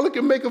 We probably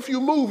can make a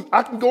few moves.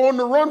 I can go on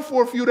the run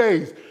for a few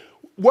days.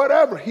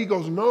 Whatever. He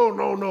goes,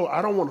 no.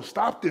 I don't want to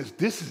stop this.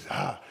 This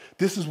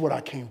is what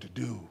I came to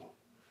do.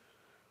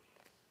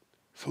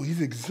 So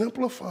he's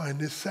exemplifying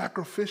this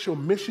sacrificial,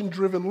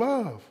 mission-driven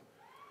love.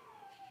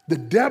 The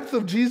depth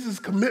of Jesus'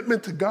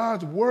 commitment to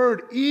God's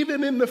word,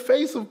 even in the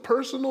face of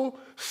personal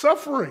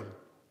suffering.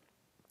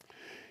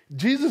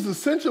 Jesus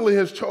essentially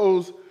has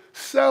chose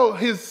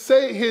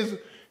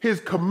his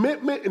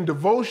commitment and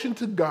devotion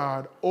to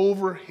God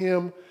over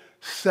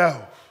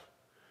himself.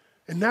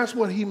 And that's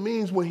what he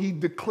means when he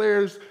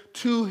declares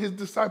to his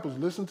disciples,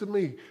 listen to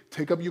me,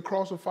 take up your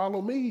cross and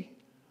follow me.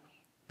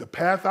 The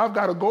path I've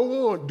got to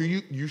go on.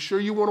 You sure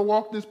you want to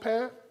walk this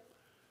path?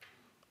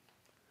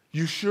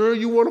 You sure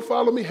you want to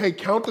follow me? Hey,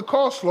 count the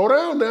cost. Slow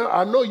down now.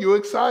 I know you're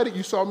excited.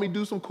 You saw me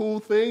do some cool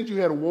things.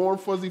 You had a warm,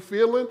 fuzzy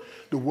feeling.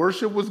 The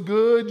worship was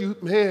good.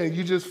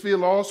 You just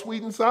feel all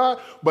sweet inside.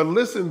 But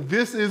listen,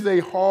 this is a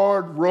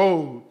hard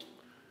road.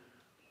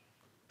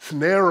 It's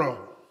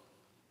narrow.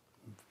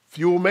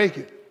 Few will make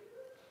it.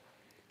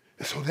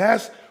 And so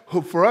that's,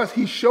 for us,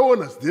 he's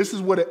showing us this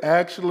is what it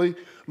actually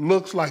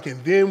looks like.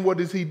 And then what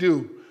does he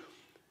do?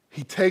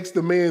 He takes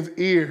the man's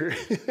ear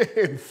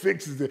and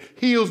fixes it,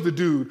 heals the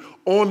dude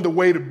on the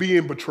way to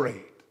being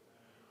betrayed.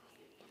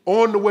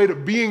 On the way to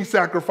being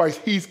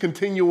sacrificed, he's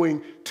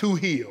continuing to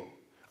heal.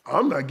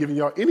 I'm not giving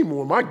y'all any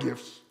more of my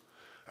gifts.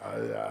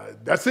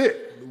 That's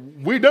it.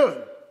 We're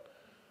done.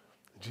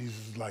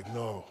 Jesus is like,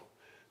 no,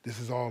 this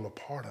is all a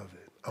part of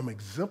it. I'm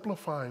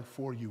exemplifying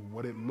for you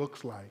what it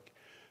looks like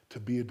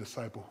to be a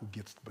disciple who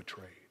gets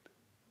betrayed.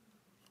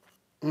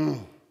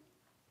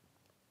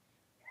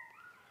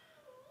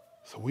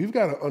 So we've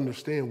got to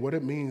understand what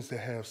it means to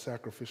have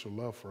sacrificial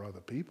love for other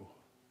people.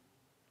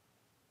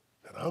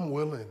 That I'm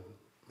willing,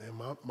 man,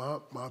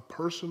 my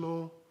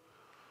personal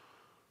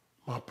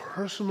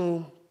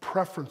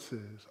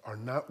preferences are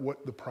not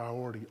what the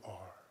priority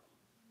are.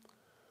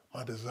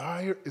 My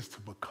desire is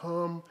to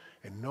become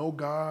and know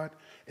God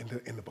and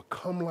to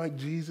become like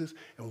Jesus.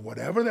 And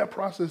whatever that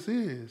process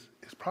is,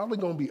 it's probably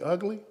going to be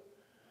ugly.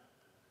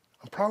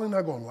 I'm probably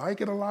not going to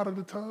like it a lot of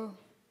the time.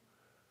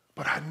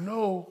 But I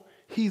know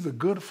he's a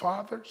good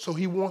father, so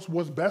he wants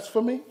what's best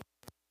for me.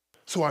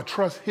 So I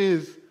trust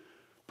his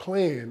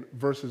plan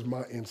versus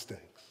my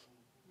instincts.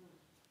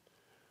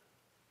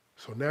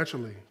 So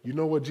naturally, you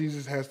know what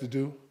Jesus has to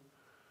do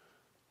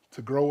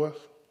to grow us?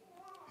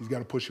 He's got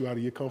to push you out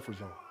of your comfort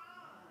zone.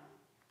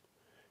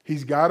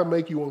 He's got to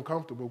make you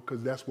uncomfortable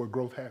because that's where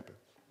growth happens.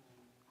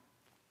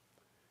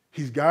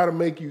 He's got to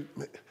make you,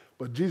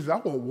 but Jesus, I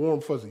want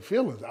warm, fuzzy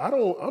feelings.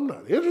 I'm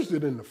not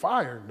interested in the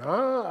fire.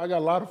 Nah, I got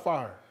a lot of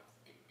fire.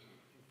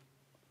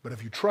 But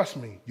if you trust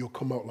me, you'll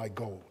come out like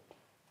gold.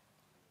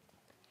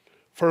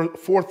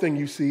 Fourth thing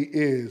you see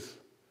is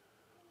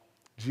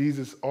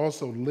Jesus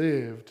also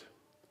lived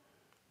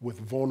with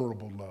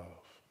vulnerable love.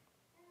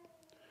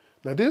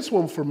 Now this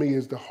one for me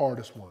is the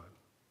hardest one.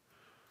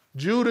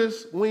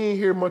 Judas, we ain't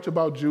hear much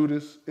about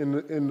Judas in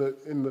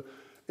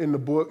the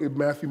book, in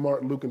Matthew,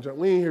 Mark, Luke, and John.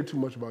 We ain't hear too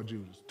much about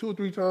Judas. 2 or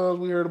 3 times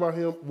we heard about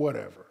him,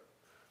 whatever.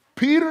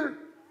 Peter,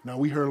 now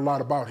we heard a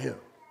lot about him.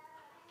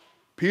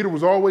 Peter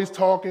was always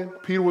talking.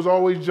 Peter was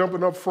always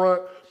jumping up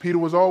front. Peter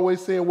was always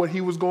saying what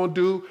he was going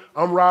to do.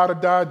 I'm ride or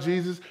die,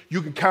 Jesus.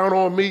 You can count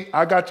on me.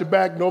 I got your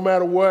back no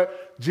matter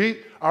what.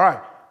 All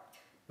right.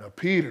 Now,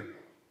 Peter,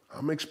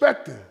 I'm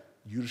expecting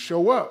you to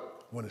show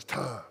up when it's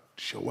time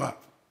to show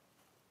up.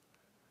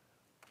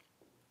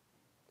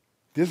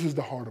 This is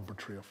the heart of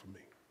betrayal for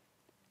me.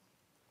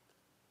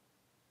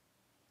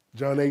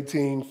 John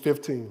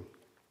 18:15.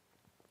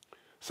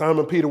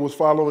 Simon Peter was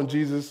following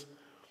Jesus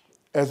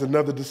as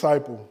another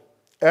disciple.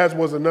 As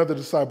was another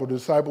disciple. The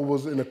disciple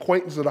was an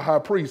acquaintance of the high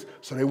priest.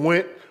 So they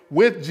went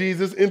with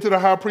Jesus into the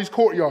high priest's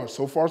courtyard.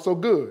 So far, so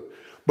good.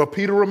 But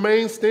Peter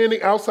remained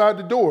standing outside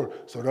the door.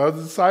 So the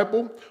other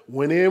disciple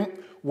went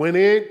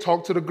in,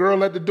 talked to the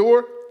girl at the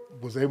door,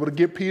 was able to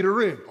get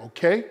Peter in.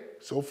 Okay,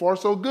 so far,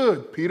 so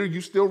good. Peter,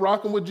 you still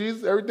rocking with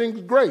Jesus? Everything's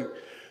great.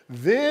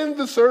 Then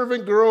the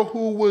servant girl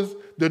who was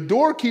the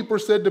doorkeeper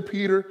said to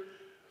Peter,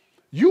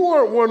 "You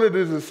aren't one of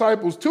the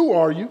disciples too,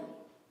 are you?"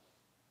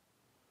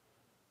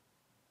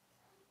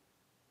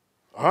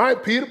 All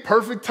right, Peter,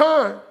 perfect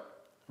time.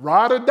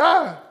 Ride or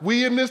die.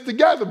 We in this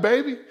together,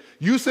 baby.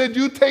 You said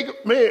you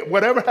take, man,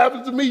 whatever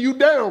happens to me, you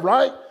down,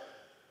 right?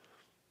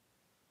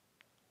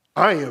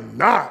 I am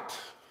not,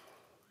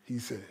 he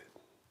said.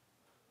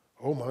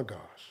 Oh my gosh.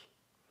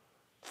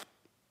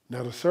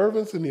 Now the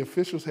servants and the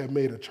officials had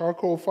made a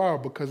charcoal fire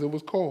because it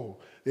was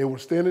cold. They were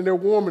standing there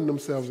warming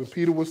themselves, and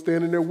Peter was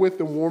standing there with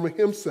them warming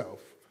himself.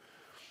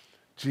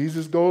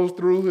 Jesus goes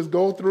through his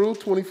go-through,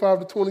 25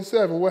 to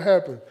 27. What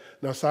happened?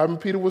 Now Simon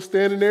Peter was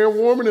standing there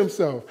warming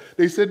himself.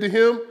 They said to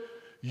him,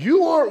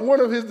 "You aren't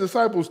one of his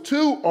disciples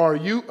too, are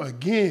you?"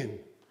 Again,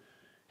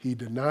 he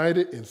denied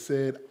it and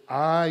said,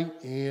 "I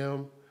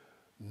am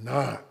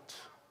not."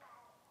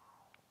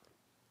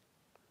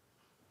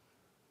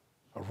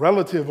 A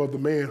relative of the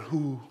man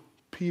who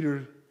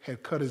Peter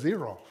had cut his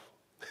ear off,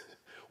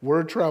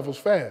 word travels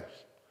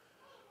fast,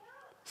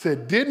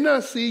 said, "Didn't I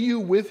see you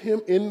with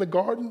him in the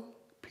garden?"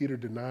 Peter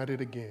denied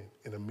it again,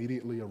 and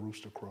immediately a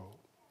rooster crowed.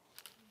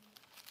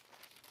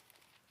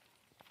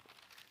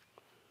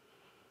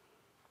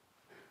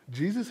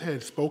 Jesus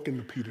had spoken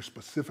to Peter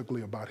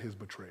specifically about his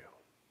betrayal.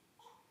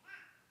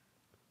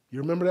 You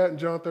remember that in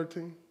John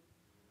 13?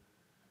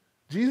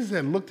 Jesus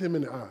had looked him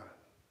in the eye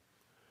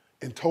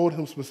and told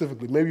him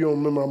specifically. Maybe you don't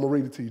remember, I'm going to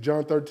read it to you.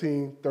 John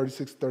 13,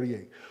 36,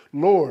 38.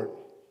 "Lord,"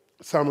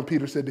 Simon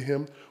Peter said to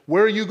him,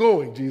 "Where are you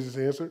going?" Jesus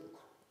answered,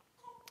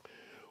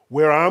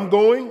 "Where I'm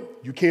going,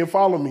 you can't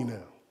follow me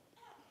now,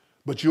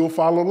 but you'll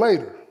follow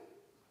later."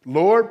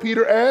 "Lord,"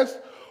 Peter asked,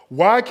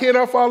 "why can't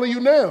I follow you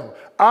now?"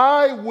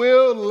 "I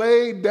will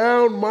lay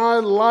down my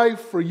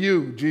life for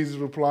you," Jesus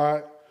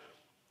replied.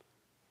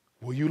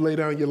 "Will you lay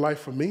down your life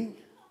for me?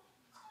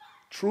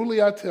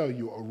 Truly I tell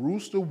you, a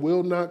rooster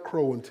will not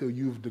crow until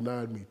you've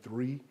denied me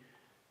 3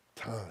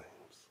 times.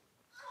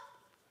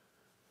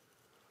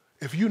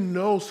 If you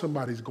know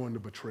somebody's going to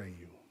betray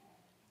you,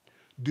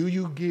 do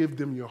you give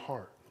them your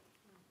heart?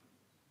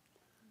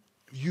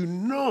 You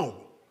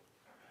know,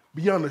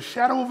 beyond a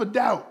shadow of a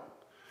doubt,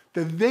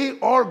 that they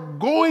are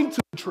going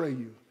to betray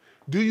you.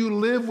 Do you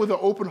live with an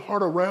open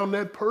heart around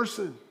that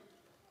person?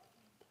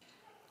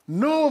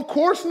 No, of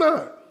course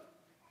not.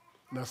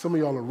 Now, some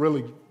of y'all are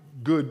really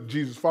good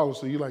Jesus followers,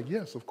 so you're like,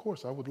 yes, of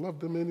course, I would love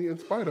them in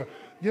spite of,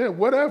 yeah,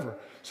 whatever.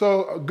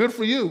 So good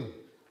for you.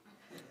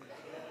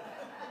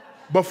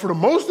 But for the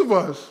most of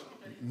us,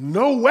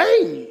 no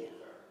way.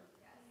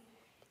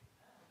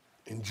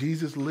 And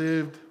Jesus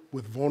lived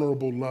with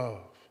vulnerable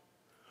love,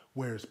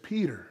 whereas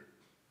Peter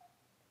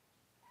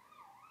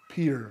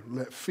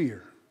let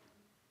fear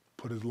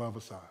put his love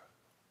aside.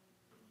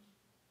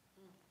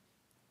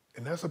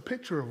 And that's a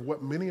picture of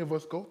what many of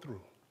us go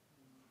through.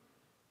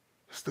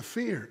 It's the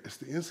fear, it's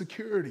the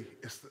insecurity,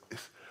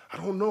 I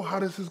don't know how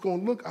this is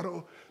going to look.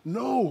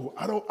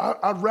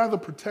 I'd rather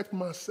protect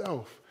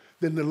myself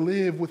than to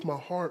live with my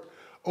heart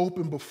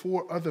open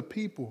before other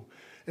people.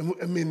 And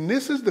I mean,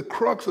 this is the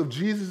crux of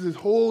Jesus'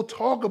 whole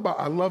talk about,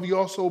 I love you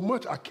all so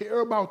much. I care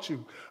about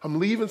you. I'm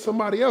leaving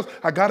somebody else.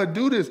 I got to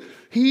do this.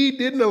 He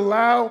didn't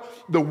allow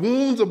the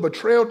wounds of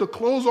betrayal to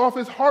close off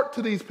his heart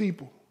to these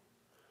people.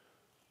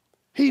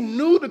 He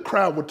knew the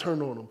crowd would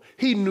turn on him.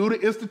 He knew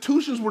the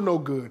institutions were no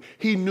good.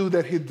 He knew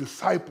that his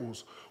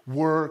disciples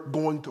were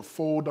going to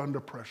fold under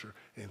pressure.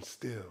 And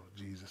still,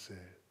 Jesus said,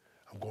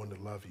 I'm going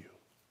to love you.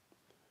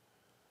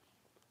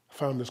 I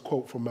found this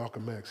quote from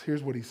Malcolm X.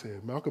 Here's what he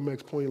said. Malcolm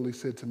X pointedly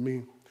said to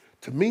me,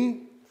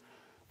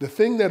 the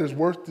thing that is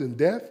worse than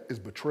death is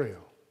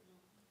betrayal.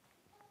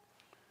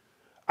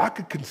 I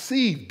could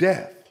conceive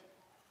death.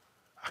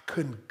 I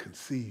couldn't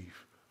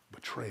conceive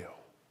betrayal.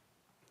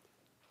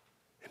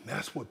 And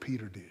that's what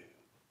Peter did.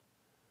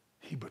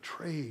 He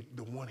betrayed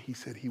the one he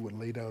said he would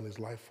lay down his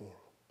life for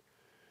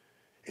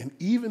him.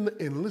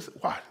 And listen,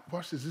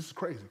 watch this. This is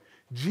crazy.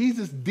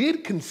 Jesus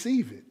did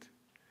conceive it,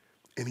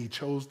 and he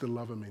chose to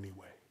love him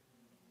anyway.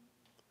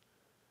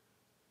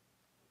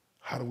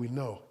 How do we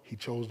know? He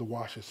chose to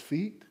wash his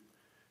feet.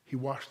 He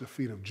washed the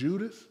feet of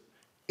Judas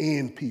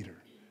and Peter,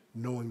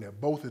 knowing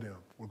that both of them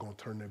were going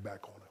to turn their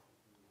back on him.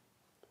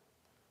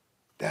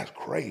 That's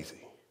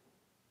crazy.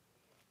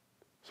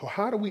 So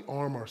how do we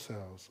arm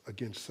ourselves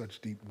against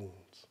such deep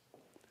wounds?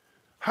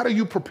 How do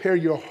you prepare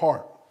your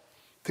heart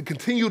to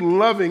continue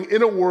loving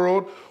in a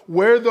world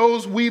where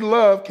those we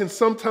love can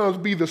sometimes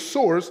be the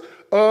source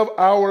of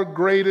our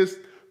greatest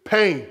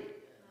pain?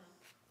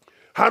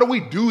 How do we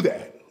do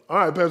that? All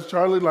right, Pastor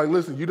Charlie, like,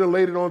 listen, you done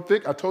laid it on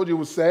thick. I told you it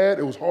was sad,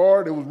 it was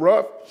hard, it was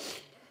rough.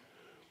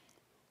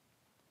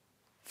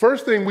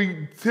 First thing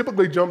we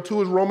typically jump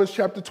to is Romans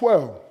chapter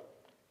 12.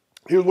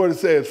 Here's what it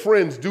says.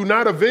 Friends, do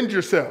not avenge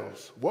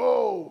yourselves.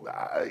 Whoa,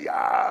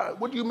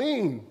 what do you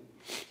mean?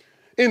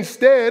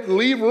 Instead,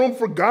 leave room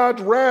for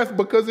God's wrath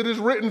because it is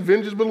written,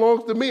 vengeance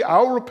belongs to me.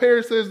 I'll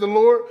repair, says the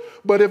Lord.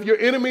 But if your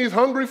enemy is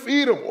hungry,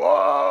 feed him.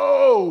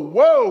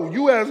 Whoa,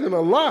 you asking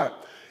a lot.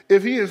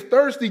 If he is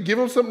thirsty, give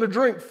him something to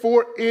drink,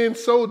 for in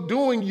so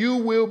doing, you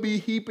will be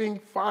heaping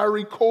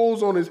fiery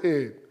coals on his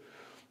head.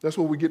 That's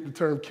where we get the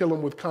term kill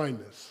him with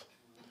kindness.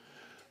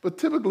 But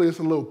typically, it's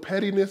a little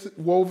pettiness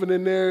woven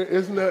in there.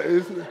 Isn't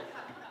it?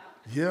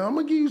 Yeah, I'm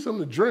going to give you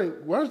something to drink.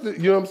 Watch the,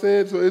 you know what I'm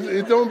saying? So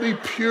it don't be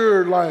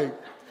pure like.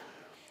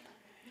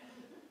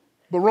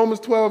 But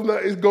Romans 12,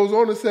 it goes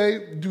on to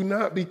say, do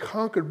not be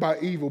conquered by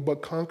evil,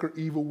 but conquer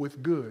evil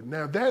with good.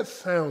 Now, that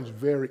sounds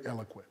very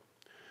eloquent.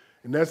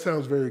 And that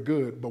sounds very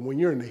good. But when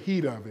you're in the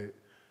heat of it,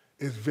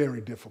 it's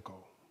very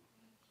difficult.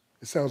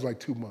 It sounds like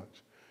too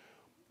much.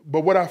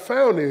 But what I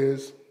found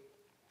is,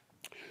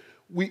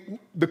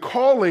 the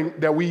calling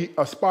that we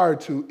aspire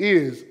to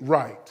is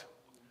right.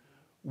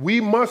 We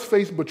must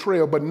face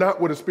betrayal, but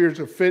not with a spirit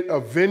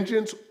of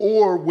vengeance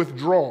or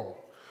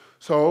withdrawal.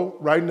 So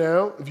right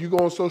now, if you go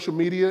on social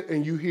media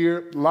and you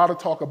hear a lot of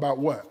talk about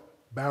what?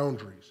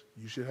 Boundaries.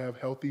 You should have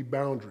healthy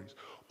boundaries.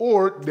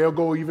 Or they'll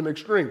go even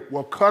extreme.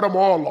 Well, cut them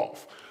all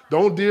off.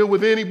 Don't deal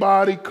with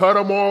anybody. Cut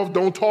them off.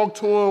 Don't talk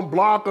to them.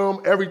 Block them.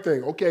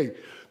 Everything. Okay,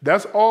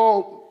 that's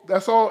all.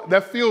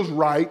 That feels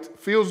right,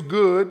 feels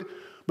good,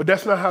 but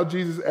that's not how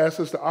Jesus asks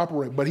us to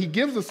operate. But he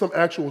gives us some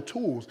actual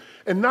tools.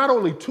 And not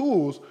only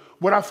tools,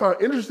 what I found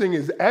interesting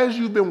is as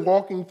you've been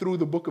walking through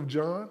the book of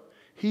John,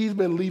 he's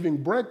been leaving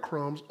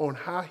breadcrumbs on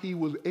how he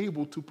was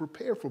able to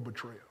prepare for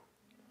betrayal.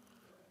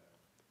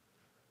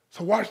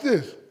 So watch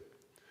this.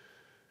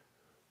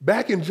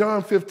 Back in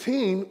John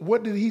 15,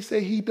 what did he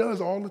say he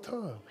does all the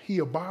time? He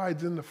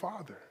abides in the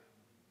Father.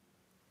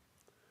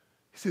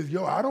 He says,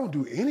 I don't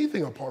do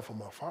anything apart from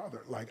my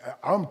Father. Like,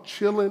 I'm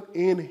chilling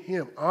in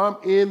him. I'm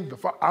in the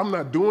Father. I'm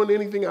not doing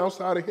anything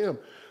outside of him.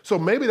 So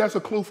maybe that's a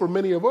clue for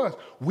many of us.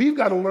 We've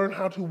got to learn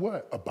how to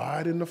what?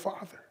 Abide in the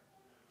Father.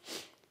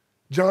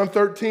 John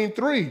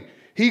 13:3,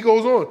 he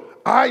goes on,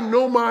 I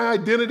know my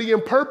identity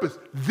and purpose.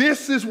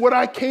 This is what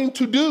I came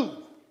to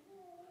do,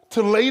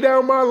 to lay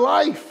down my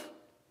life.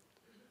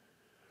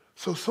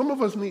 So some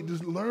of us need to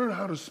learn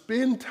how to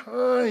spend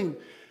time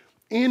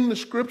in the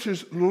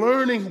scriptures,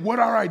 learning what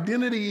our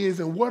identity is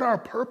and what our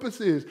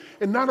purpose is.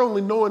 And not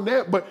only knowing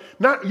that, but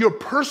not your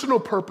personal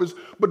purpose,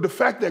 but the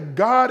fact that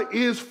God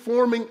is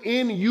forming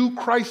in you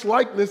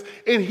Christ-likeness,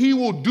 and he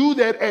will do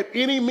that at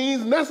any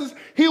means necessary.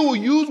 He will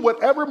use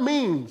whatever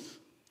means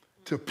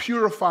to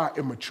purify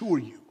and mature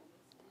you.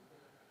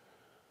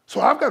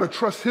 So I've got to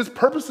trust his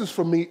purposes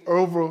for me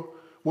over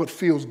what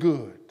feels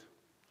good.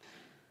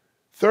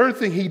 Third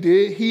thing he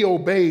did, he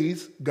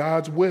obeys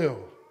God's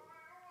will.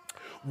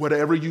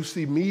 Whatever you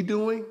see me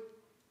doing,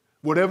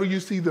 whatever you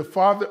see the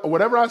Father, or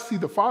whatever I see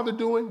the Father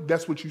doing,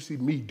 that's what you see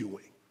me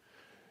doing.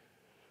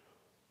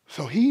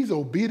 So he's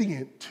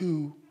obedient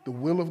to the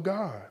will of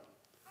God.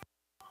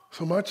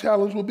 So my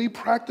challenge will be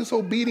practice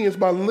obedience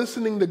by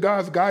listening to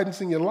God's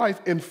guidance in your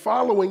life and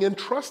following and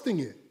trusting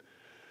it,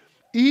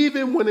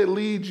 even when it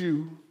leads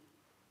you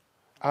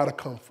out of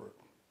comfort.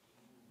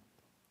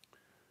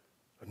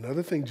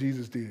 Another thing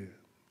Jesus did,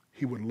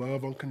 he would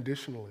love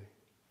unconditionally.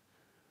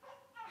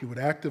 He would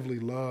actively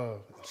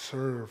love and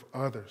serve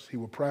others. He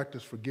would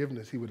practice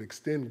forgiveness. He would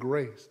extend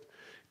grace,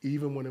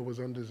 even when it was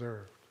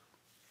undeserved.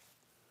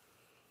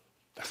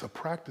 That's a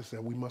practice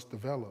that we must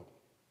develop.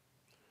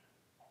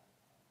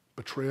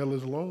 Betrayal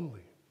is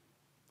lonely.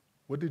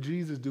 What did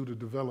Jesus do to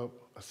develop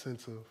a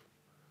sense of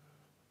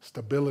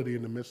stability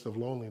in the midst of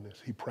loneliness?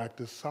 He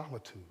practiced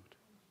solitude.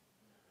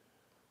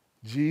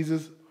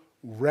 Jesus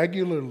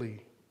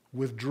regularly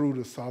withdrew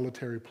to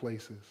solitary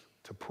places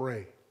to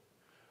pray,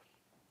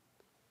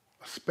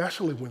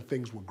 especially when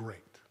things were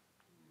great,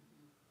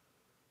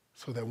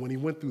 so that when he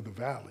went through the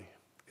valley,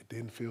 it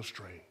didn't feel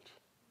strange.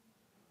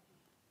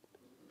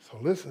 So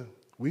listen,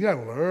 we got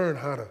to learn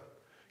how to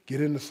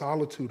get into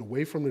solitude,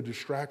 away from the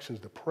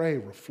distractions, to pray,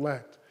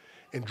 reflect,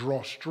 and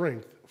draw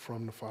strength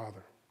from the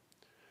Father.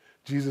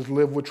 Jesus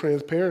lived with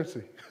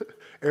transparency.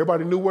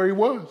 Everybody knew where he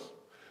was,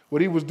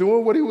 what he was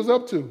doing, what he was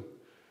up to.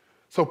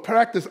 So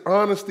practice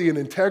honesty and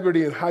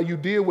integrity in how you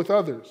deal with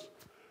others.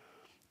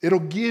 It'll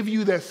give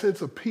you that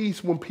sense of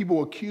peace when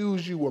people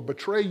accuse you or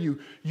betray you.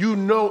 You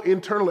know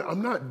internally,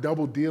 I'm not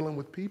double dealing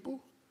with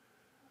people.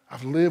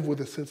 I've lived with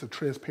a sense of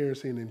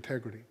transparency and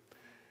integrity.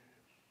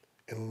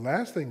 And the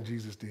last thing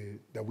Jesus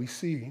did that we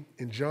see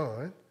in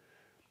John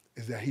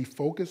is that he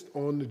focused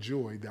on the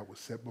joy that was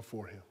set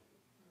before him.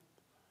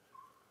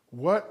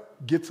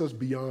 What gets us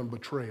beyond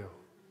betrayal?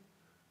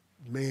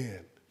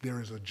 Man, there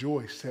is a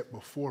joy set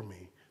before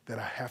me that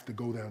I have to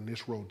go down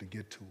this road to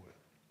get to it.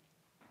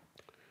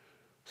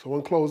 So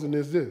in closing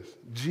is this: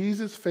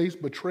 Jesus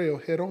faced betrayal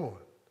head on,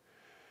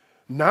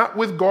 not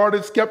with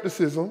guarded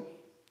skepticism,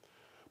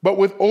 but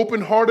with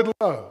open-hearted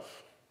love.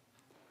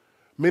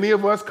 Many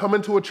of us come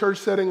into a church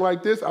setting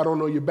like this. I don't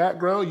know your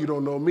background. You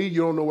don't know me.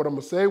 You don't know what I'm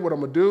going to say, what I'm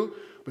going to do.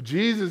 But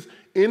Jesus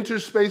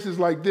enters spaces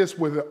like this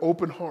with an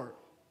open heart,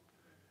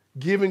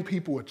 giving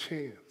people a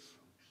chance.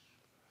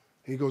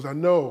 And he goes, I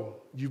know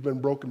you've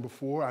been broken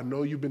before. I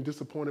know you've been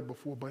disappointed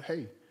before, but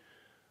hey,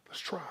 let's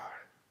try.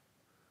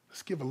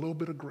 Let's give a little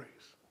bit of grace.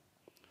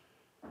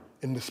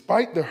 And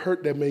despite the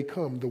hurt that may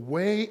come, the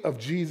way of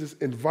Jesus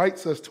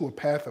invites us to a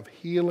path of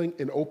healing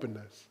and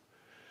openness,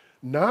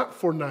 not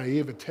for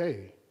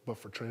naivete, but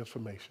for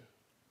transformation.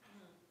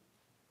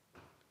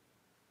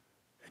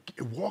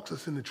 It walks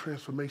us into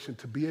transformation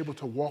to be able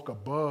to walk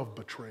above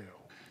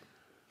betrayal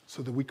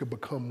so that we could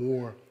become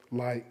more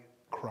like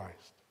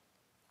Christ.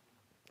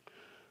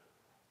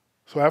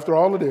 So after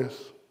all of this,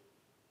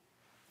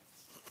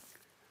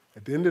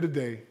 at the end of the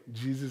day,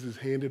 Jesus is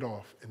handed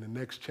off, and the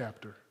next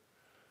chapter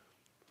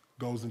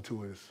goes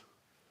into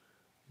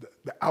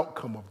the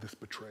outcome of this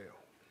betrayal.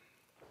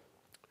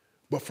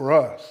 But for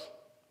us,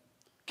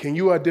 can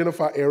you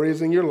identify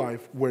areas in your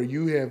life where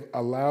you have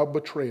allowed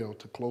betrayal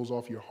to close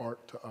off your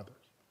heart to others?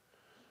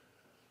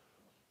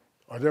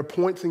 Are there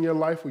points in your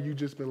life where you've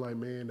just been like,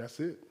 man, that's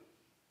it?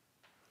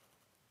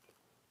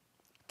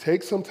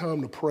 Take some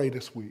time to pray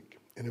this week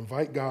and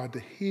invite God to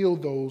heal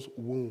those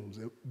wounds,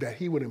 that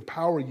he would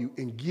empower you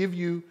and give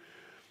you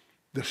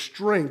the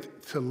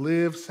strength to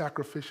live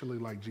sacrificially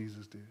like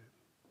Jesus did.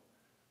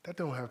 That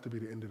don't have to be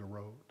the end of the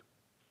road.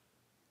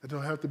 That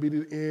don't have to be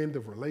the end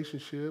of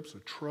relationships or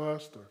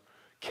trust or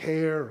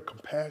care or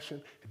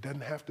compassion. It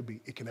doesn't have to be.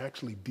 It can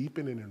actually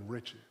deepen and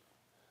enrich it.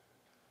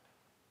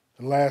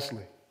 And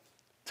lastly,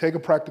 take a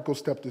practical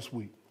step this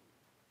week.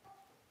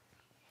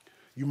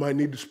 You might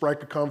need to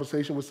strike a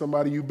conversation with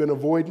somebody you've been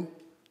avoiding,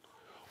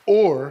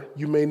 or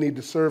you may need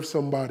to serve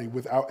somebody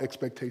without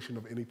expectation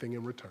of anything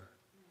in return.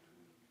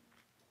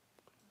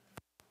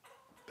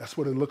 That's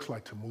what it looks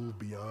like to move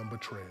beyond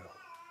betrayal.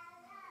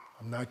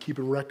 I'm not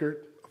keeping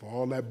record of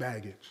all that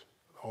baggage,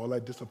 all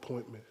that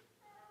disappointment.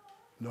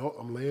 No,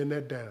 I'm laying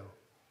that down,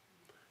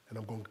 and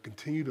I'm going to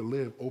continue to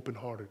live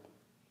open-hearted.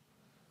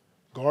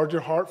 Guard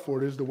your heart,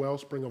 for it is the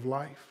wellspring of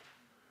life.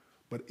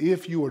 But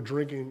if you are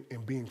drinking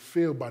and being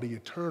filled by the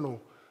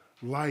eternal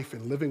life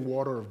and living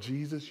water of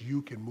Jesus,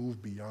 you can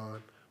move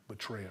beyond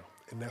betrayal.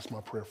 And that's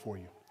my prayer for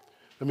you.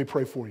 Let me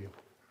pray for you.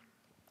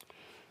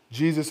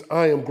 Jesus,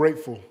 I am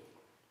grateful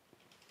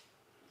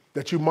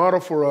that you model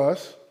for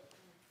us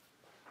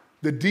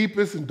the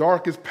deepest and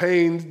darkest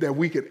pains that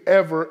we could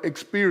ever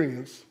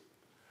experience,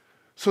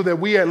 so that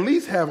we at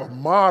least have a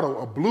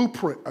model, a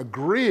blueprint, a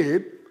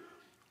grid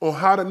on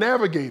how to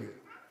navigate it.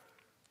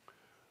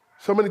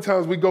 So many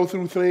times we go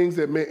through things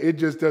that, man, it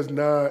just does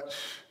not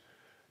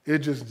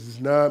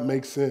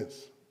make sense.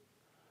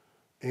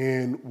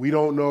 And we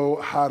don't know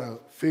how to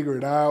figure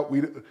it out.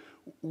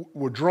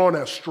 We're drawn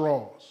at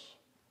straws.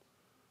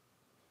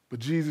 But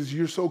Jesus,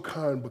 you're so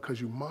kind because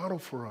you model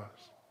for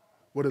us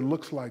what it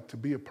looks like to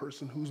be a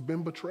person who's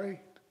been betrayed.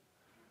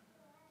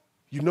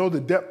 You know the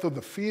depth of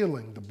the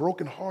feeling, the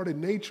brokenhearted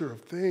nature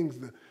of things,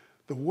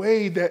 the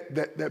way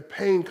that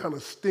pain kind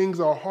of stings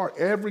our heart.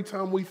 Every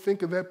time we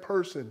think of that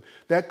person,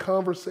 that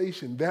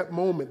conversation, that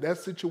moment, that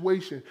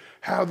situation,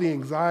 how the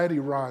anxiety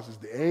rises,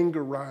 the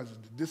anger rises,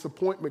 the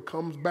disappointment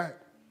comes back.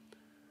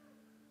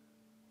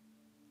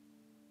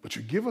 But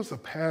you give us a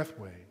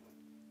pathway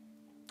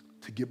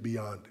to get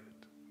beyond it.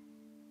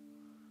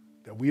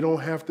 That we don't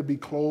have to be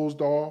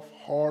closed off,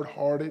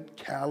 hard-hearted,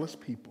 callous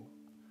people,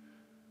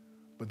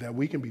 but that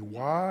we can be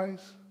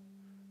wise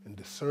and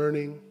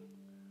discerning,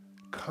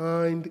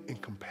 kind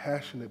and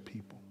compassionate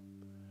people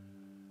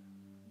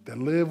that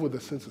live with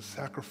a sense of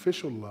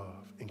sacrificial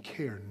love and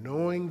care,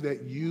 knowing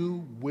that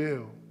you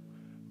will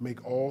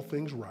make all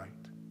things right,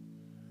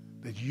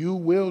 that you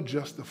will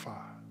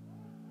justify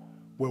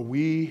where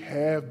we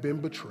have been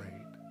betrayed,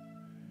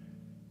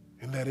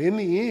 and that in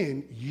the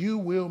end, you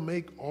will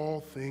make all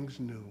things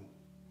new.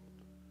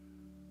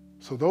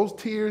 So those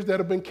tears that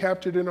have been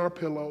captured in our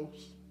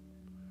pillows,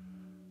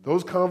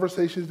 those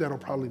conversations that'll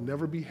probably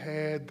never be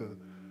had,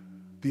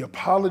 the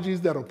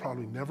apologies that'll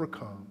probably never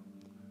come,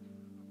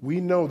 we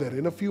know that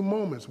in a few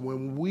moments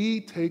when we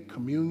take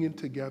communion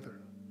together,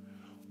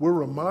 we're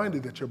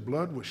reminded that your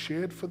blood was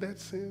shed for that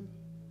sin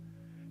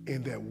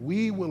and that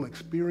we will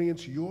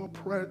experience your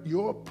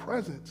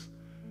presence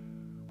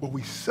where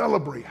we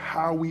celebrate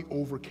how we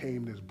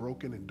overcame this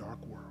broken and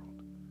dark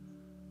world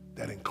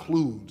that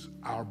includes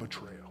our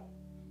betrayal.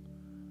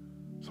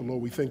 So,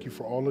 Lord, we thank you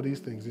for all of these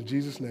things. In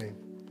Jesus' name,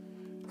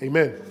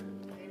 amen.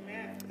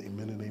 Amen.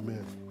 Amen and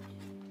amen.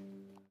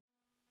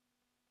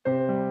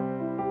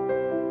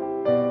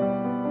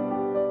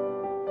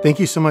 Thank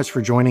you so much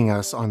for joining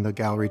us on the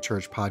Gallery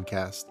Church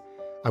podcast.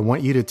 I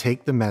want you to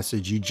take the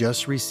message you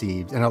just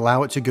received and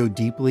allow it to go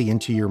deeply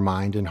into your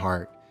mind and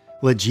heart.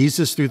 Let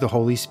Jesus, through the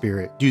Holy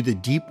Spirit, do the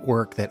deep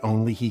work that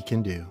only He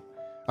can do.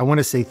 I want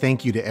to say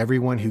thank you to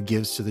everyone who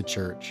gives to the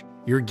church.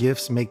 Your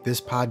gifts make this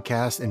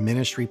podcast and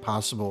ministry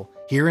possible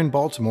here in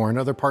Baltimore and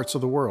other parts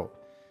of the world.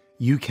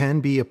 You can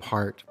be a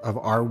part of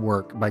our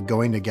work by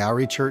going to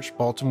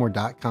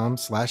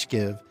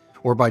gallerychurchbaltimore.com/give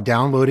or by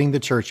downloading the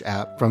church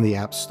app from the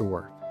App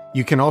Store.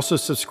 You can also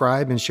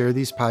subscribe and share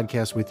these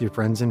podcasts with your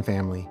friends and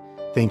family.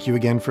 Thank you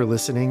again for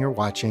listening or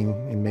watching,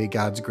 and may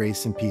God's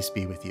grace and peace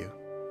be with you.